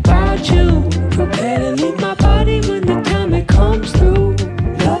think about you. Prepare to leave my body when the time it comes through.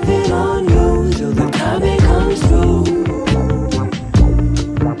 Loving on you till the time it comes through.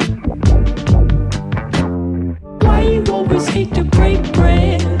 Why you always hate to break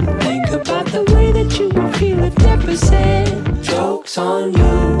bread? Think about the way that you would feel if never said. Joke's on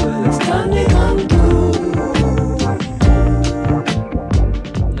you when it's time to come through.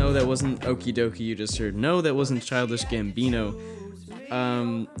 No, that wasn't Okie Dokie you just heard. No, that wasn't Childish Gambino.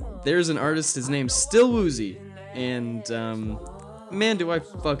 There's an artist, his name's Still Woozy, and man, do I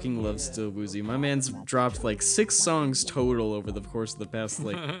fucking love Still Woozy. My man's dropped like 6 songs total over the course of the past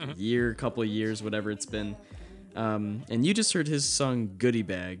like couple of years, whatever it's been. And you just heard his song Goodie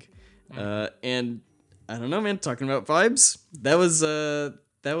Bag. And I don't know, man, talking about vibes. That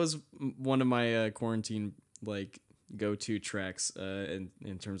was one of my quarantine like go-to tracks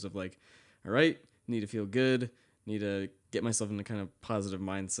in terms of like, all right, need to feel good, need to get myself in a kind of positive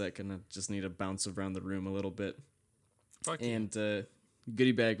mindset, kind of just need to bounce around the room a little bit. Fuck yeah. And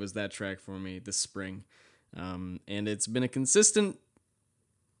Goodie Bag was that track for me this spring. And it's been a consistent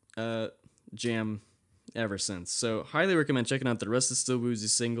jam ever since. So highly recommend checking out the rest of Still Woozy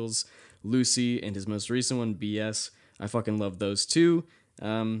singles, Lucy and his most recent one, BS. I fucking love those too.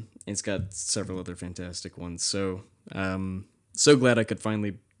 And it's got several other fantastic ones. So so glad I could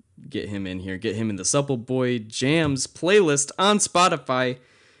finally get him in here, get him in the Supple Boy Jams playlist on Spotify.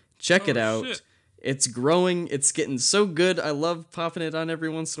 Check it out. Shit. It's growing. It's getting so good. I love popping it on every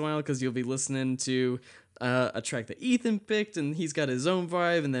once in a while because you'll be listening to a track that Ethan picked and he's got his own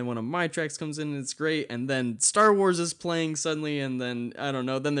vibe, and then one of my tracks comes in and it's great, and then Star Wars is playing suddenly, and then I don't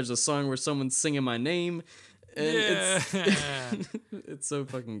know, then there's a song where someone's singing my name, and it's so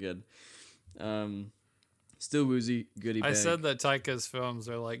fucking good. Still Woozy, Goodie Bag. I said that Taika's films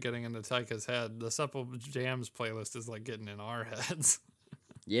are like getting into Taika's head. The Supple Jams playlist is like getting in our heads.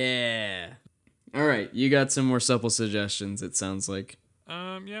 Yeah. All right, you got some more supple suggestions, it sounds like.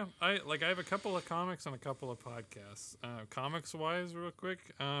 Yeah, I have a couple of comics and a couple of podcasts. Comics wise, real quick,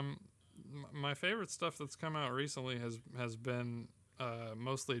 my favorite stuff that's come out recently has been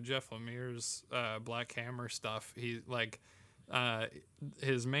mostly Jeff Lemire's Black Hammer stuff. He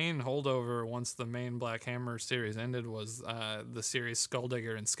his main holdover once the main Black Hammer series ended was the series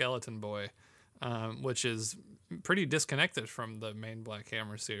Skulldigger and Skeleton Boy, which is pretty disconnected from the main Black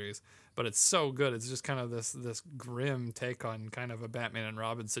Hammer series, but it's so good. It's just kind of this grim take on kind of a Batman and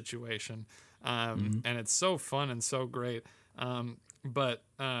Robin situation. And it's so fun and so great. But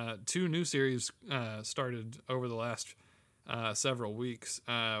 2 new series started over the last several weeks.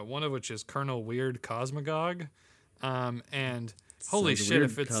 One of which is Colonel Weird Cosmagog. And holy Sounds shit,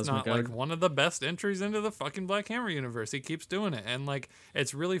 weird, if it's not like Cosmagog. one of the best entries into the fucking Black Hammer universe. He keeps doing it. And like,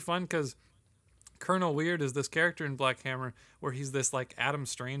 it's really fun because Colonel Weird is this character in Black Hammer where he's this like Adam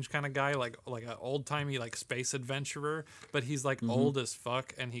Strange kind of guy, like an old timey like space adventurer, but he's like old as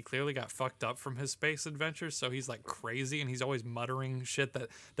fuck, and he clearly got fucked up from his space adventures, so he's like crazy, and he's always muttering shit that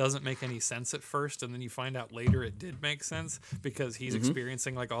doesn't make any sense at first, and then you find out later it did make sense because he's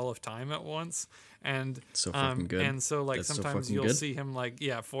experiencing like all of time at once. And So fucking good. And so like That's so sometimes fucking you'll good. see him like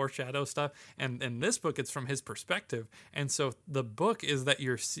foreshadow stuff, and in this book it's from his perspective, and so the book is that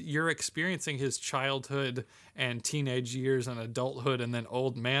you're experiencing his childhood and teenage years and adulthood and then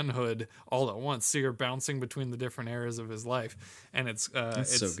old manhood all at once, so you're bouncing between the different eras of his life, and it's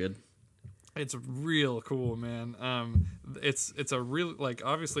so good. it's real cool, man. It's a real, like,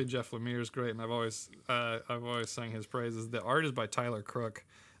 obviously Jeff Lemire is great, and I've always sang his praises. The art is by Tyler Crook,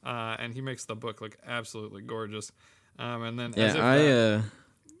 and he makes the book look absolutely gorgeous. And then as if that-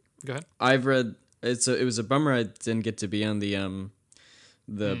 go ahead. I've read it was a bummer I didn't get to be on the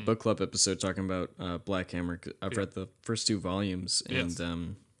book club episode talking about Black Hammer. I've read the first 2 volumes, and Yes.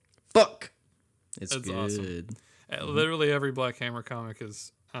 fuck, it's It's good. awesome. Literally every Black Hammer comic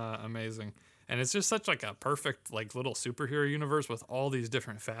is amazing, and it's just such like a perfect like little superhero universe with all these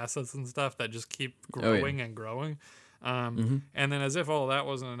different facets and stuff that just keep growing and growing. And then, as if all that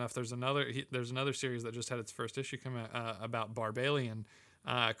wasn't enough, there's another series that just had its first issue come out about Barbalian,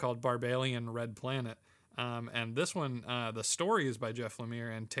 called Barbalian Red Planet. And this one, the story is by Jeff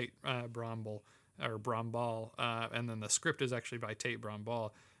Lemire and Tate Brombal, and then the script is actually by Tate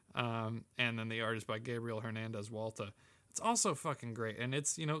Brombal, and then the art is by Gabriel Hernandez Walta. It's also fucking great, and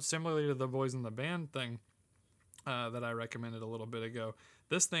it's, similarly to the Boys in the Band thing that I recommended a little bit ago.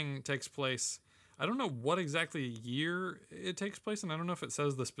 This thing takes place, I don't know what exactly year it takes place, and I don't know if it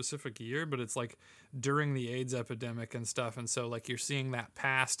says the specific year, but it's like during the AIDS epidemic and stuff, and so like you're seeing that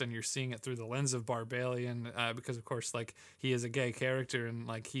past, and you're seeing it through the lens of Barbalian, because of course like he is a gay character, and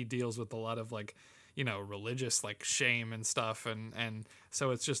like he deals with a lot of like religious like shame and stuff, and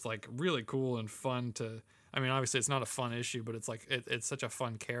so it's just like really cool and fun to. I mean, obviously it's not a fun issue, but it's like it's such a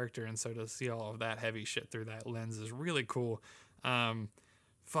fun character, and so to see all of that heavy shit through that lens is really cool.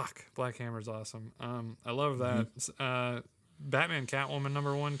 Fuck, Black Hammer's awesome. I love that. Batman Catwoman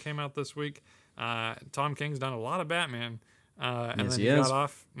 #1 came out this week. Tom King's done a lot of Batman, and Yes, then he he has. got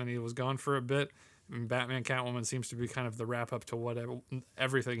off, and he was gone for a bit. And Batman Catwoman seems to be kind of the wrap up to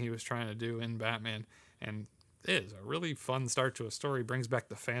everything he was trying to do in Batman, and it is a really fun start to a story. Brings back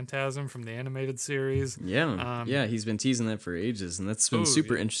the Phantasm from the animated series. Yeah, yeah, he's been teasing that for ages, and that's been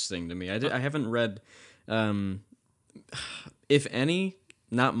super interesting to me. I haven't read, if any,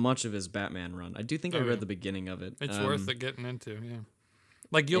 not much of his Batman run. I do think I read the beginning of it. It's worth it getting into, yeah.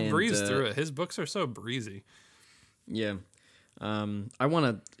 Like, you'll breeze through it. His books are so breezy. Yeah. I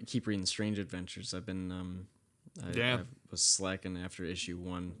want to keep reading Strange Adventures. I've been, I was slacking after issue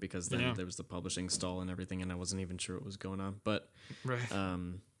 1 because then there was the publishing stall and everything, and I wasn't even sure what was going on. But, Right.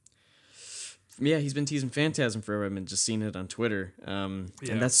 yeah, he's been teasing Phantasm forever. I've been just seeing it on Twitter. And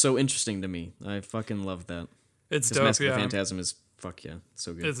that's so interesting to me. I fucking love that. It's His dope, Mask of the yeah. Phantasm is, fuck yeah,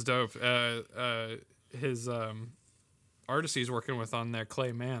 so good. It's dope. His artist he's working with on there,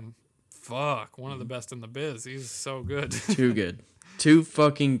 Clay Mann. Fuck, one of the best in the biz. He's so good. Too good. Too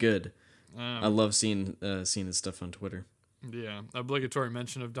fucking good. Um, I love seeing his stuff on Twitter. Yeah, obligatory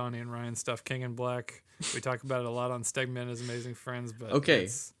mention of Donnie and Ryan stuff. King in Black. We talk about it a lot on Stegman and His Amazing Friends, but Okay.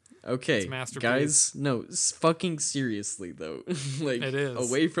 it's Okay, masterpiece. guys, no, fucking seriously though. Like, It is.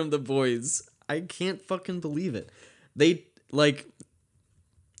 Away from the Boys, I can't fucking believe it. They, like,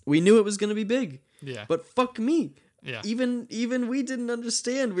 we knew it was gonna be big, yeah, but fuck me. yeah, Even we didn't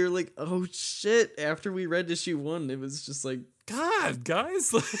understand. We were like, oh shit. After we read issue 1, it was just like, God,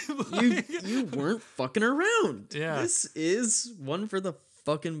 guys, you weren't fucking around. Yeah. This is one for the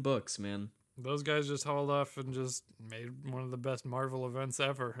fucking books, man. those guys just hauled off and just made one of the best Marvel events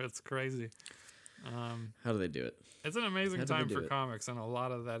ever. It's crazy. How do they do it? It's an amazing How do they time do for it? comics, and a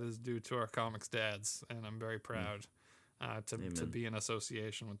lot of that is due to our comics dads, and I'm very proud to be in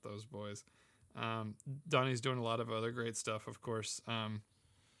association with those boys. Donnie's doing a lot of other great stuff, of course.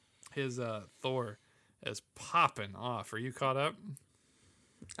 His Thor is popping off. Are you caught up?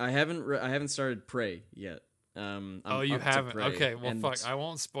 I haven't started Prey yet. I'm You up to haven't? Prey, Okay, well, and fuck. I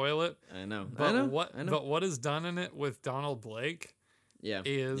won't spoil it. I know. But I know. what? I know. But what is done in it with Donald Blake yeah.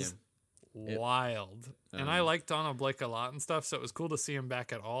 is wild. And I like Donald Blake a lot and stuff, so it was cool to see him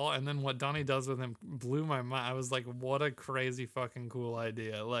back at all. And then what Donnie does with him blew my mind. I was like, what a crazy fucking cool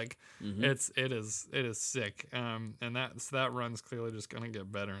idea. Like it is sick. And that run's clearly just gonna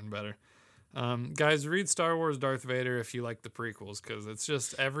get better and better. Guys, read Star Wars Darth Vader if you like the prequels, because it's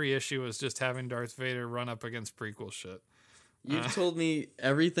just every issue is just having Darth Vader run up against prequel shit. You've told me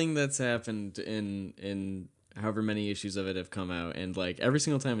everything that's happened in however many issues of it have come out, and like every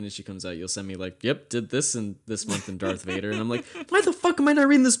single time an issue comes out, you'll send me like, "Yep, did this in this month in Darth Vader," and I'm like, "Why the fuck am I not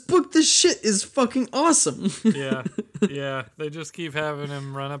reading this book? This shit is fucking awesome." Yeah. They just keep having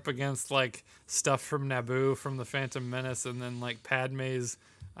him run up against like stuff from Naboo, from the Phantom Menace, and then like Padme's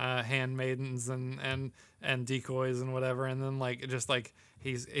handmaidens and decoys and whatever, and then like just like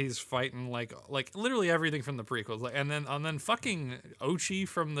he's fighting like literally everything from the prequels, like, and then fucking Ochi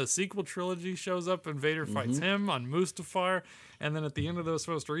from the sequel trilogy shows up and Vader fights him on Mustafar, and then at the end of this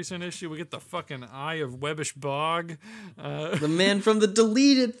most recent issue we get the fucking Eye of Webbish Bog, The man from the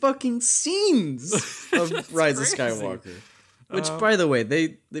deleted fucking scenes of Rise of crazy. Skywalker. Which, by the way,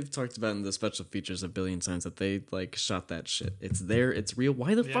 they've talked about in the special features a billion times that they like shot that shit. It's there, it's real.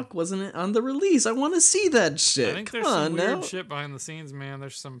 Why the fuck wasn't it on the release? I want to see that shit. I think Come there's some on weird now. shit behind the scenes, man.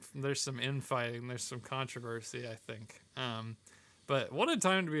 There's some infighting. There's some controversy, I think. But what a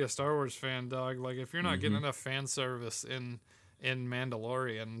time to be a Star Wars fan, dog. Like, if you're not getting enough fan service in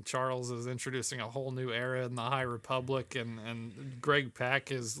Mandalorian, Charles is introducing a whole new era in the High Republic, and Greg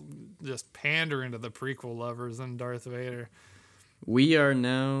Pak is just pandering to the prequel lovers and Darth Vader. We are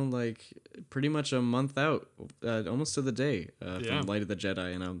now like pretty much a month out, almost to the day from Light of the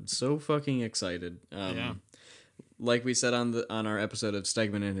Jedi, and I'm so fucking excited. Like we said on our episode of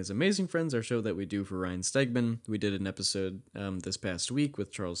Stegman and His Amazing Friends, our show that we do for Ryan Stegman, we did an episode this past week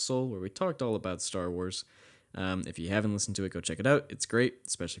with Charles Soule where we talked all about Star Wars. If you haven't listened to it, go check it out. It's great,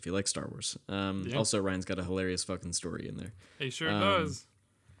 especially if you like Star Wars. Also, Ryan's got a hilarious fucking story in there. He sure does.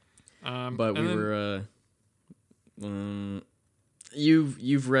 But we were...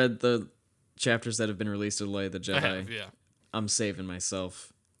 You've read the chapters that have been released of Light of the Jedi. I have, yeah. I'm saving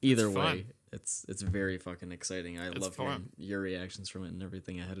myself. Either It's way, fun. it's very fucking exciting. I love fun. hearing your reactions from it and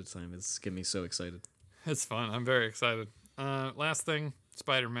everything ahead of time. It's getting me so excited. It's fun. I'm very excited. Last thing,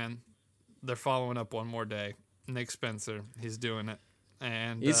 Spider-Man. They're following up one more day. Nick Spencer, he's doing it.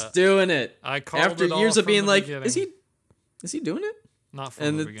 And He's doing it. I called After it all years of from being the like, beginning. is he doing it? Not from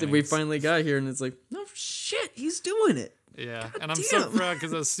And the we beginning. finally got here, and it's like, no shit, he's doing it. Yeah, God and I'm so damn. proud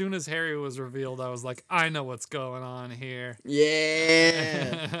because as soon as Harry was revealed, I was like, I know what's going on here.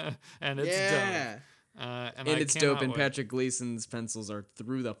 Yeah, And it's yeah. dope. And And I it's cannot dope, and wait. Patrick Gleason's pencils are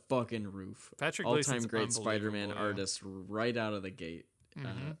through the fucking roof. Patrick All-time Gleason's great Spider-Man unbelievable, yeah. artist right out of the gate.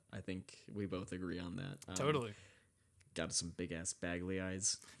 I think we both agree on that. Totally. Got some big-ass Bagley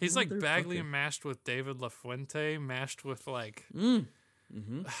eyes. He's like Bagley Motherfucker. mashed with David LaFuente, mashed with like,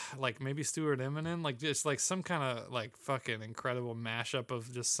 like maybe Stuart Eminem, like just like some kind of like fucking incredible mashup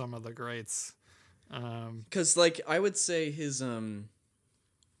of just some of the greats. Because, like, I would say his, some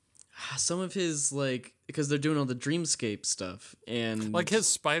of his, like, because they're doing all the Dreamscape stuff, and... Like his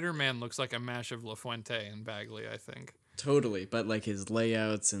Spider-Man looks like a mash of LaFuente and Bagley, I think. Totally, but, like, his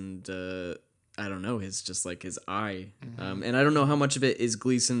layouts and, I don't know, his, just, like, his eye. And I don't know how much of it is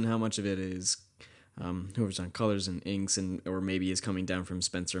Gleason, how much of it is... whoever's on colors and inks, and or maybe is coming down from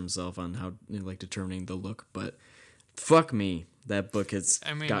Spencer himself on how, like, determining the look, but fuck me, that book has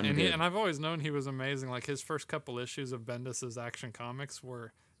gotten good. And I've always known he was amazing. Like his first couple issues of Bendis's Action Comics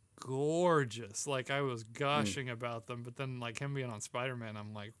were gorgeous. Like I was gushing about them, but then like him being on Spider-Man,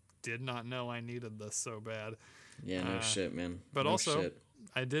 I'm like, did not know I needed this so bad. Yeah, no shit, man. But No also, shit.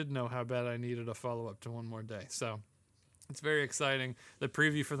 I did know how bad I needed a follow-up to One More Day. So it's very exciting. The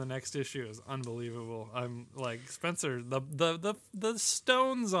preview for the next issue is unbelievable. I'm like, Spencer, the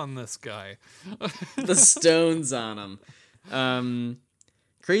stones on this guy. The stones on him.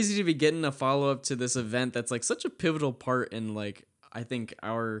 Crazy to be getting a follow-up to this event that's like such a pivotal part in like I think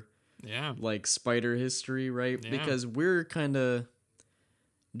our like Spider history, right? Yeah. Because we're kind of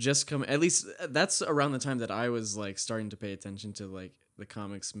just coming, at least that's around the time that I was like starting to pay attention to like the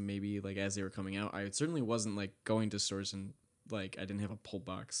comics, maybe like as they were coming out. I certainly wasn't like going to stores, and like I didn't have a pull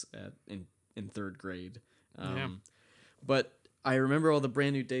box in third grade. But I remember all the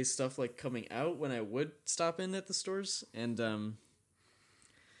Brand New Day stuff like coming out when I would stop in at the stores, and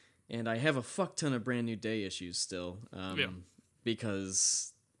I have a fuck ton of Brand New Day issues still,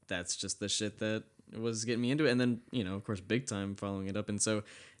 because that's just the shit that was getting me into it. And then, you know, of course, Big Time following it up. And so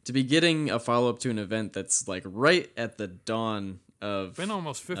to be getting a follow-up to an event that's like right at the dawn of... Been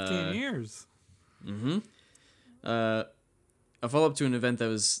almost 15 years. a follow-up to an event that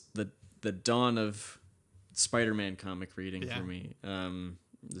was the dawn of Spider-Man comic reading for me.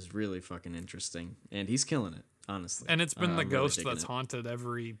 Is really fucking interesting, and he's killing it, honestly. And it's been the ghost really that's haunted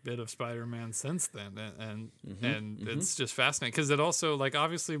every bit of Spider-Man since then, and it's just fascinating because it also, like,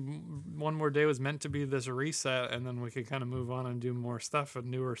 obviously One More Day was meant to be this reset, and then we could kind of move on and do more stuff and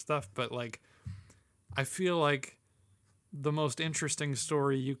newer stuff. But like, I feel like the most interesting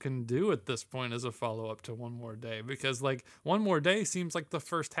story you can do at this point is a follow-up to One More Day, because like One More Day seems like the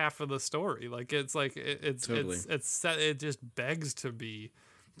first half of the story. Like it's like it's set, it just begs to be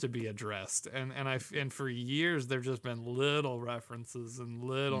addressed, and for years there've just been little references and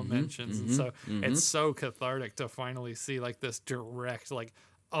little mentions, and so it's so cathartic to finally see like this direct, like,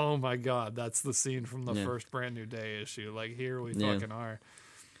 oh my god, that's the scene from the first Brand New Day issue. Like, here we fucking are.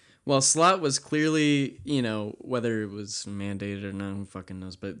 Well, Slott was clearly, whether it was mandated or not, who fucking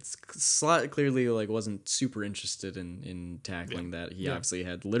knows, but Slott clearly like wasn't super interested in tackling that. He obviously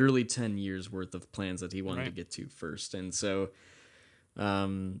had literally 10 years worth of plans that he wanted to get to first, and so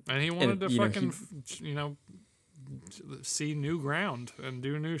and he wanted to see new ground and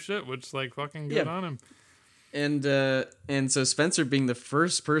do new shit, which, like, fucking good on him. And so Spencer being the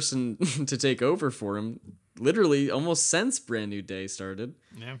first person to take over for him, literally almost since Brand New Day started.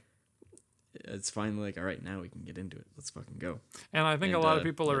 Yeah. It's finally like, all right, now we can get into it. Let's fucking go. And I think a lot of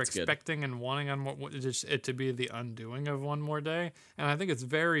people are expecting and wanting it to be the undoing of One More Day. And I think it's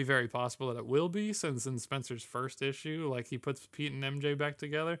very, very possible that it will be, since in Spencer's first issue, like, he puts Pete and MJ back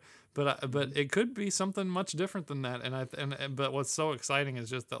together. But it could be something much different than that. But what's so exciting is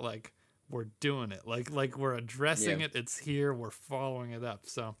just that, like, we're doing it. Like we're addressing it. It's here. We're following it up.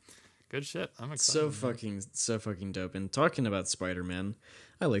 So good shit. I'm excited. So fucking dope. And talking about Spider-Man,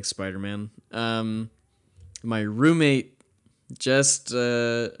 I like Spider-Man. My roommate just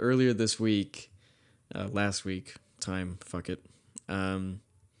earlier this week, last week, fuck it.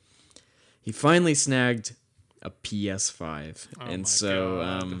 He finally snagged a PS5. And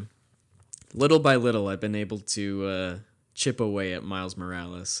so little by little, I've been able to chip away at Miles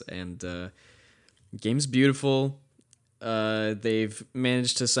Morales. And game's beautiful. They've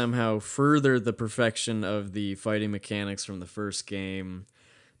managed to somehow further the perfection of the fighting mechanics from the first game.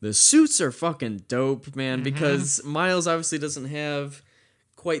 The suits are fucking dope, man, because Miles obviously doesn't have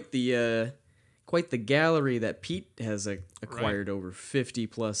quite the gallery that Pete has acquired over 50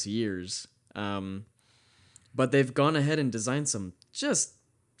 plus years. But they've gone ahead and designed some just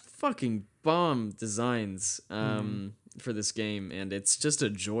fucking bomb designs for this game, and it's just a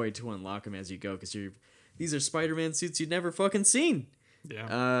joy to unlock them as you go, because these are Spider-Man suits you'd never fucking seen.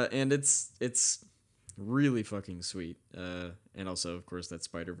 Yeah. And it's really fucking sweet. And also, of course, that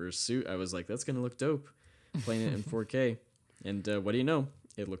Spider-Verse suit, I was like, that's gonna look dope playing it in 4K. And what do you know?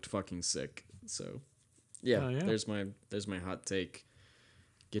 It looked fucking sick. So yeah. There's my hot take.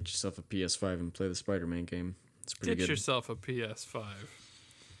 Get yourself a PS5 and play the Spider-Man game. It's pretty good. Get yourself a PS5.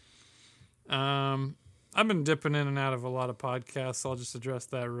 I've been dipping in and out of a lot of podcasts. I'll just address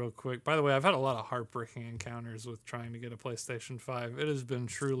that real quick. By the way, I've had a lot of heartbreaking encounters with trying to get a PlayStation 5. It has been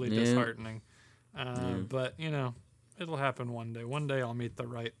truly disheartening. But, it'll happen one day. One day I'll meet the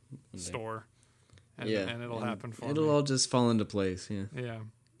right store. And it'll happen for me. It'll all just fall into place, Yeah.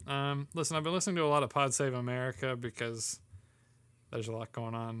 Listen, I've been listening to a lot of Pod Save America because there's a lot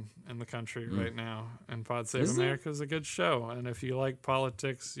going on in the country right now, and Pod Save America is a good show. And if you like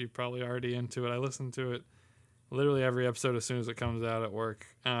politics, you're probably already into it. I listen to it literally every episode as soon as it comes out at work.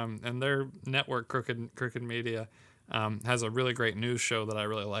 And their network, Crooked Media, has a really great news show that I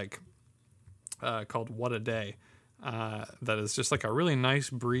really like called What a Day. That is just like a really nice,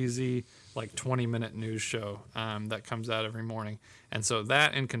 breezy, like 20-minute news show that comes out every morning. And so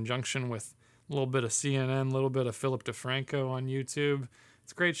that, in conjunction with a little bit of CNN, a little bit of Philip DeFranco on YouTube.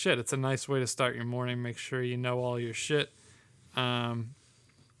 It's great shit. It's a nice way to start your morning. Make sure you know all your shit. Those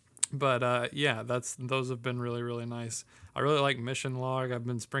have been really, really nice. I really like Mission Log. I've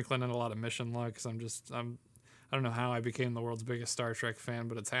been sprinkling in a lot of Mission Log because I don't know how I became the world's biggest Star Trek fan,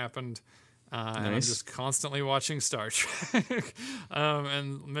 but it's happened. And I'm just constantly watching Star Trek.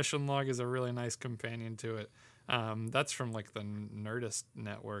 And Mission Log is a really nice companion to it. That's from like the Nerdist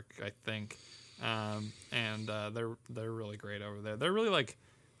network, I think. And they're really great over there. They're really like,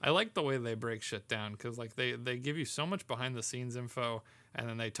 I like the way they break shit down, because like they give you so much behind the scenes info, and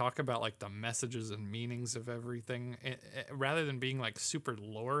then they talk about like the messages and meanings of everything, rather than being like super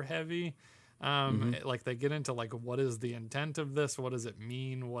lore heavy. Like they get into like, what is the intent of this? What does it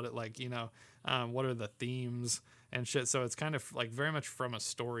mean? What are the themes and shit? So it's kind of like very much from a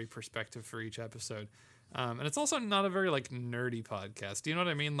story perspective for each episode. And it's also not a very like nerdy podcast. Do you know what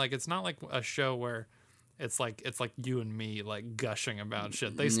I mean? Like, it's not like a show where it's like you and me like gushing about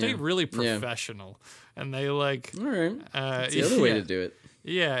shit. They stay really professional, and they like. All right, that's the other way to do it.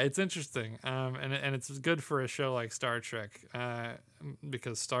 Yeah, it's interesting, and it's good for a show like Star Trek,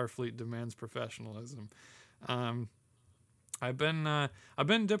 because Starfleet demands professionalism. I've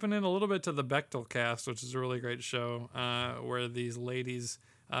been dipping in a little bit to the Bechdel Cast, which is a really great show, where these ladies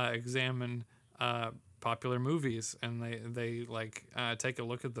examine popular movies, and they like take a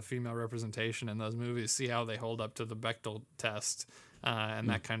look at the female representation in those movies, see how they hold up to the Bechdel test, and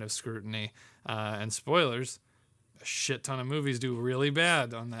that kind of scrutiny. And spoilers, a shit ton of movies do really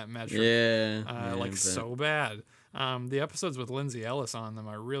bad on that metric. So bad. The episodes with Lindsay Ellis on them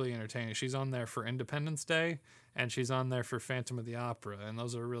are really entertaining. She's on there for Independence Day, and she's on there for Phantom of the Opera, and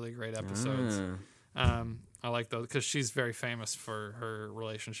those are really great episodes. I like those because she's very famous for her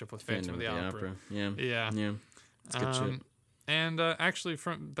relationship with Phantom of the Opera. Yeah. That's good shit. And actually,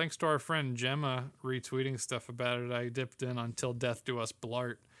 thanks to our friend Gemma retweeting stuff about it, I dipped in on Till Death Do Us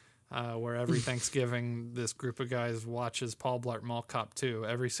Blart, where every Thanksgiving this group of guys watches Paul Blart Mall Cop 2.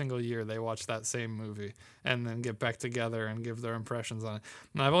 Every single year they watch that same movie and then get back together and give their impressions on it.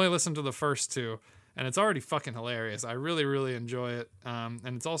 And I've only listened to the first two, and it's already fucking hilarious. I really, really enjoy it. And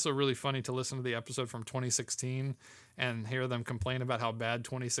it's also really funny to listen to the episode from 2016 and hear them complain about how bad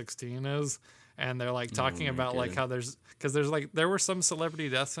 2016 is. And they're like talking about like how there were some celebrity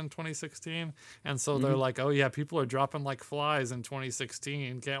deaths in 2016. And so they're like, oh yeah, people are dropping like flies in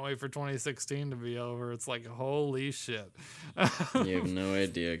 2016. Can't wait for 2016 to be over. It's like, holy shit. You have no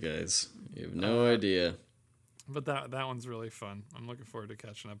idea, guys. You have no idea. But that one's really fun. I'm looking forward to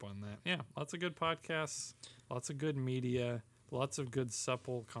catching up on that. Yeah, lots of good podcasts, lots of good media, lots of good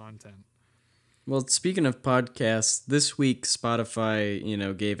supple content. Well, speaking of podcasts, this week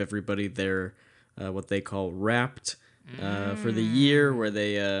Spotify, gave everybody their what they call Wrapped for the year, where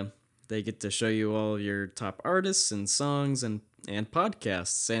they get to show you all your top artists and songs and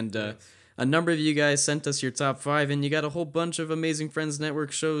podcasts. And a number of you guys sent us your top 5, and you got a whole bunch of Amazing Friends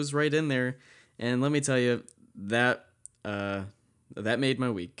Network shows right in there. And let me tell you, that made my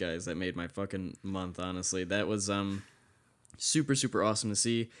week, guys. That made my fucking month, honestly. That was super, super awesome to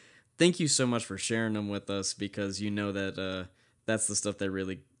see. Thank you so much for sharing them with us, because you know that that's the stuff that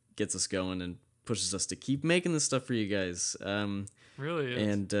really gets us going and pushes us to keep making this stuff for you guys. Really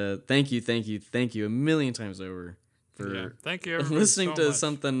is. And thank you a million times over for thank you listening so to much.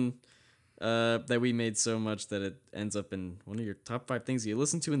 something that we made so much that it ends up in one of your top 5 things you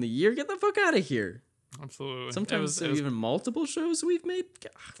listen to in the year. Get the fuck out of here. Absolutely. Sometimes even multiple shows we've made.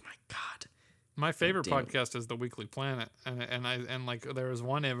 Oh my God. My favorite podcast is The Weekly Planet, and like there was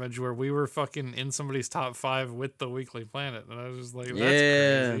one image where we were fucking in somebody's top 5 with The Weekly Planet, and I was just like,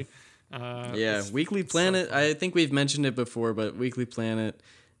 that's crazy. Weekly Planet. So I think we've mentioned it before, but Weekly Planet,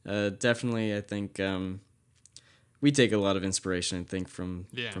 definitely. I think we take a lot of inspiration. I think from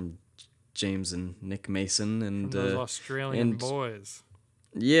James and Nick Mason and those Australian boys.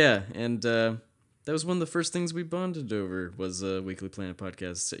 Yeah, and that was one of the first things we bonded over was a Weekly Planet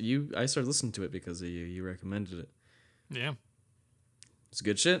podcast. I started listening to it because of you. You recommended it. Yeah. It's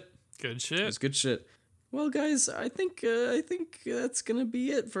good shit. Good shit. It's good shit. Well, guys, I think that's gonna be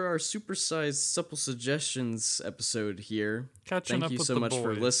it for our supersized supple suggestions episode here. Thank you so much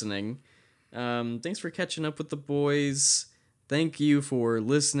for listening. Thanks for catching up with the boys. Thank you for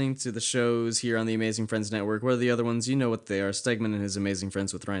listening to the shows here on the Amazing Friends Network. What are the other ones? You know what they are. Stegman and His Amazing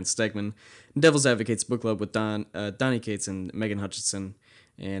Friends with Ryan Stegman. Devil's Advocates Book Club with Donnie Cates and Megan Hutchinson.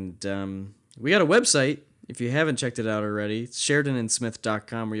 And we got a website, if you haven't checked it out already. It's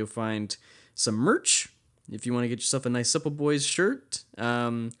SheridanandSmith.com, where you'll find some merch. If you want to get yourself a nice Supple Boys shirt.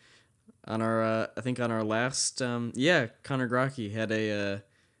 On our last, Connor Grocky had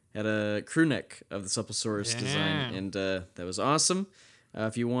a crew neck of the Supplesaurus design, and that was awesome.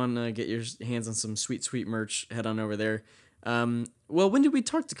 If you want to get your hands on some sweet, sweet merch, head on over there. Well, when did we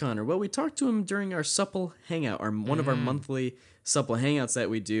talk to Connor? Well, we talked to him during our Supple Hangout, one of our monthly Supple Hangouts that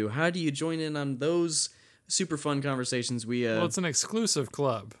we do. How do you join in on those super fun conversations? Well, it's an exclusive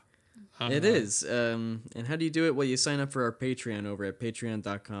club. It is. And how do you do it? Well, you sign up for our Patreon over at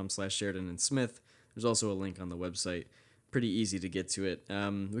patreon.com/SheridanandSmith. There's also a link on the website. Pretty easy to get to it.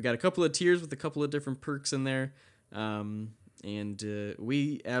 We got a couple of tiers with a couple of different perks in there. And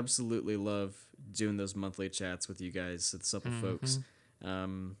we absolutely love doing those monthly chats with you guys, the Supple folks.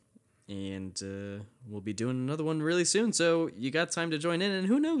 And we'll be doing another one really soon. So you got time to join in. And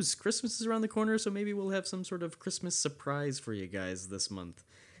who knows? Christmas is around the corner, so maybe we'll have some sort of Christmas surprise for you guys this month.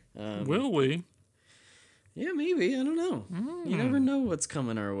 Will we? Yeah, maybe. I don't know. You never know what's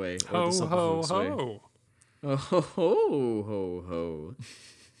coming our way. Ho, ho, ho. Oh, ho, ho, ho, ho.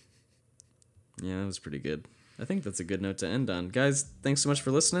 Yeah, that was pretty good. I think that's a good note to end on. Guys, thanks so much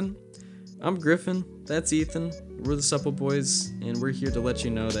for listening. I'm Griffin, that's Ethan, we're the Supple Boys, and we're here to let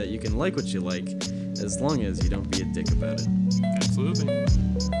you know that you can like what you like, as long as you don't be a dick about it. Absolutely.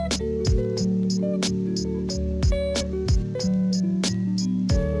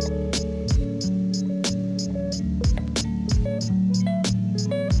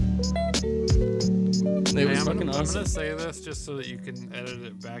 I'm gonna say this just so that you can edit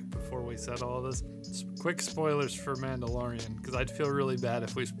it back before we said all this. Quick spoilers for Mandalorian, because I'd feel really bad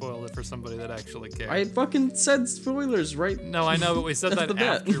if we spoiled it for somebody that actually cared. I fucking said spoilers, right? No, I know, but we said that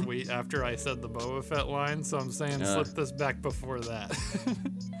after I said the Boba Fett line, so I'm saying slip this back before that.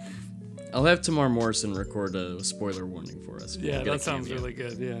 I'll have Tamar Morrison record a spoiler warning for us. Yeah, that sounds really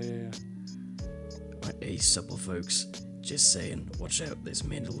good. Yeah. Hey, Supple folks. Just saying, watch out, there's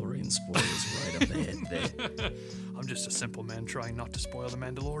Mandalorian spoilers right up ahead there. I'm just a simple man trying not to spoil the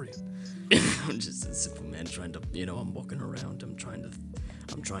Mandalorian. I'm just a simple man trying to, I'm walking around, I'm trying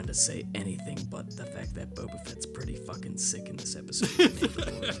to say anything but the fact that Boba Fett's pretty fucking sick in this episode of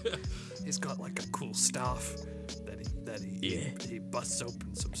Mandalorian. He's got like a cool staff that he busts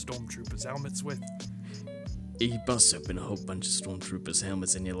open some stormtroopers' helmets with. He busts open a whole bunch of stormtroopers'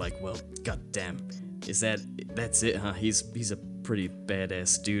 helmets and you're like, well, goddamn. That's it, huh? He's a pretty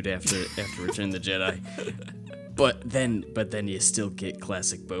badass dude after Return of the Jedi. But then you still get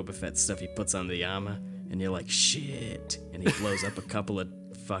classic Boba Fett stuff. He puts on the armor and you're like, shit. And he blows up a couple of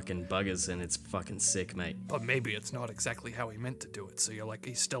fucking buggers and it's fucking sick, mate. But maybe it's not exactly how he meant to do it. So you're like,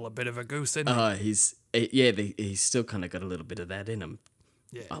 he's still a bit of a goose, isn't he? He's still kind of got a little bit of that in him.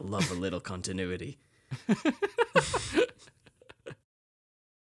 Yeah. I love a little continuity.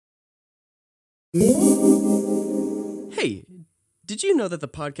 Hey, did you know that the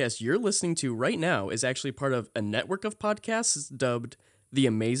podcast you're listening to right now is actually part of a network of podcasts dubbed the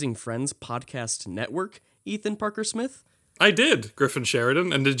Amazing Friends Podcast Network, Ethan Parker Smith? I did, Griffin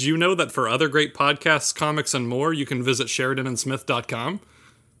Sheridan. And did you know that for other great podcasts, comics, and more, you can visit SheridanandSmith.com?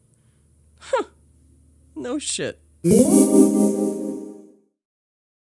 Huh. No shit.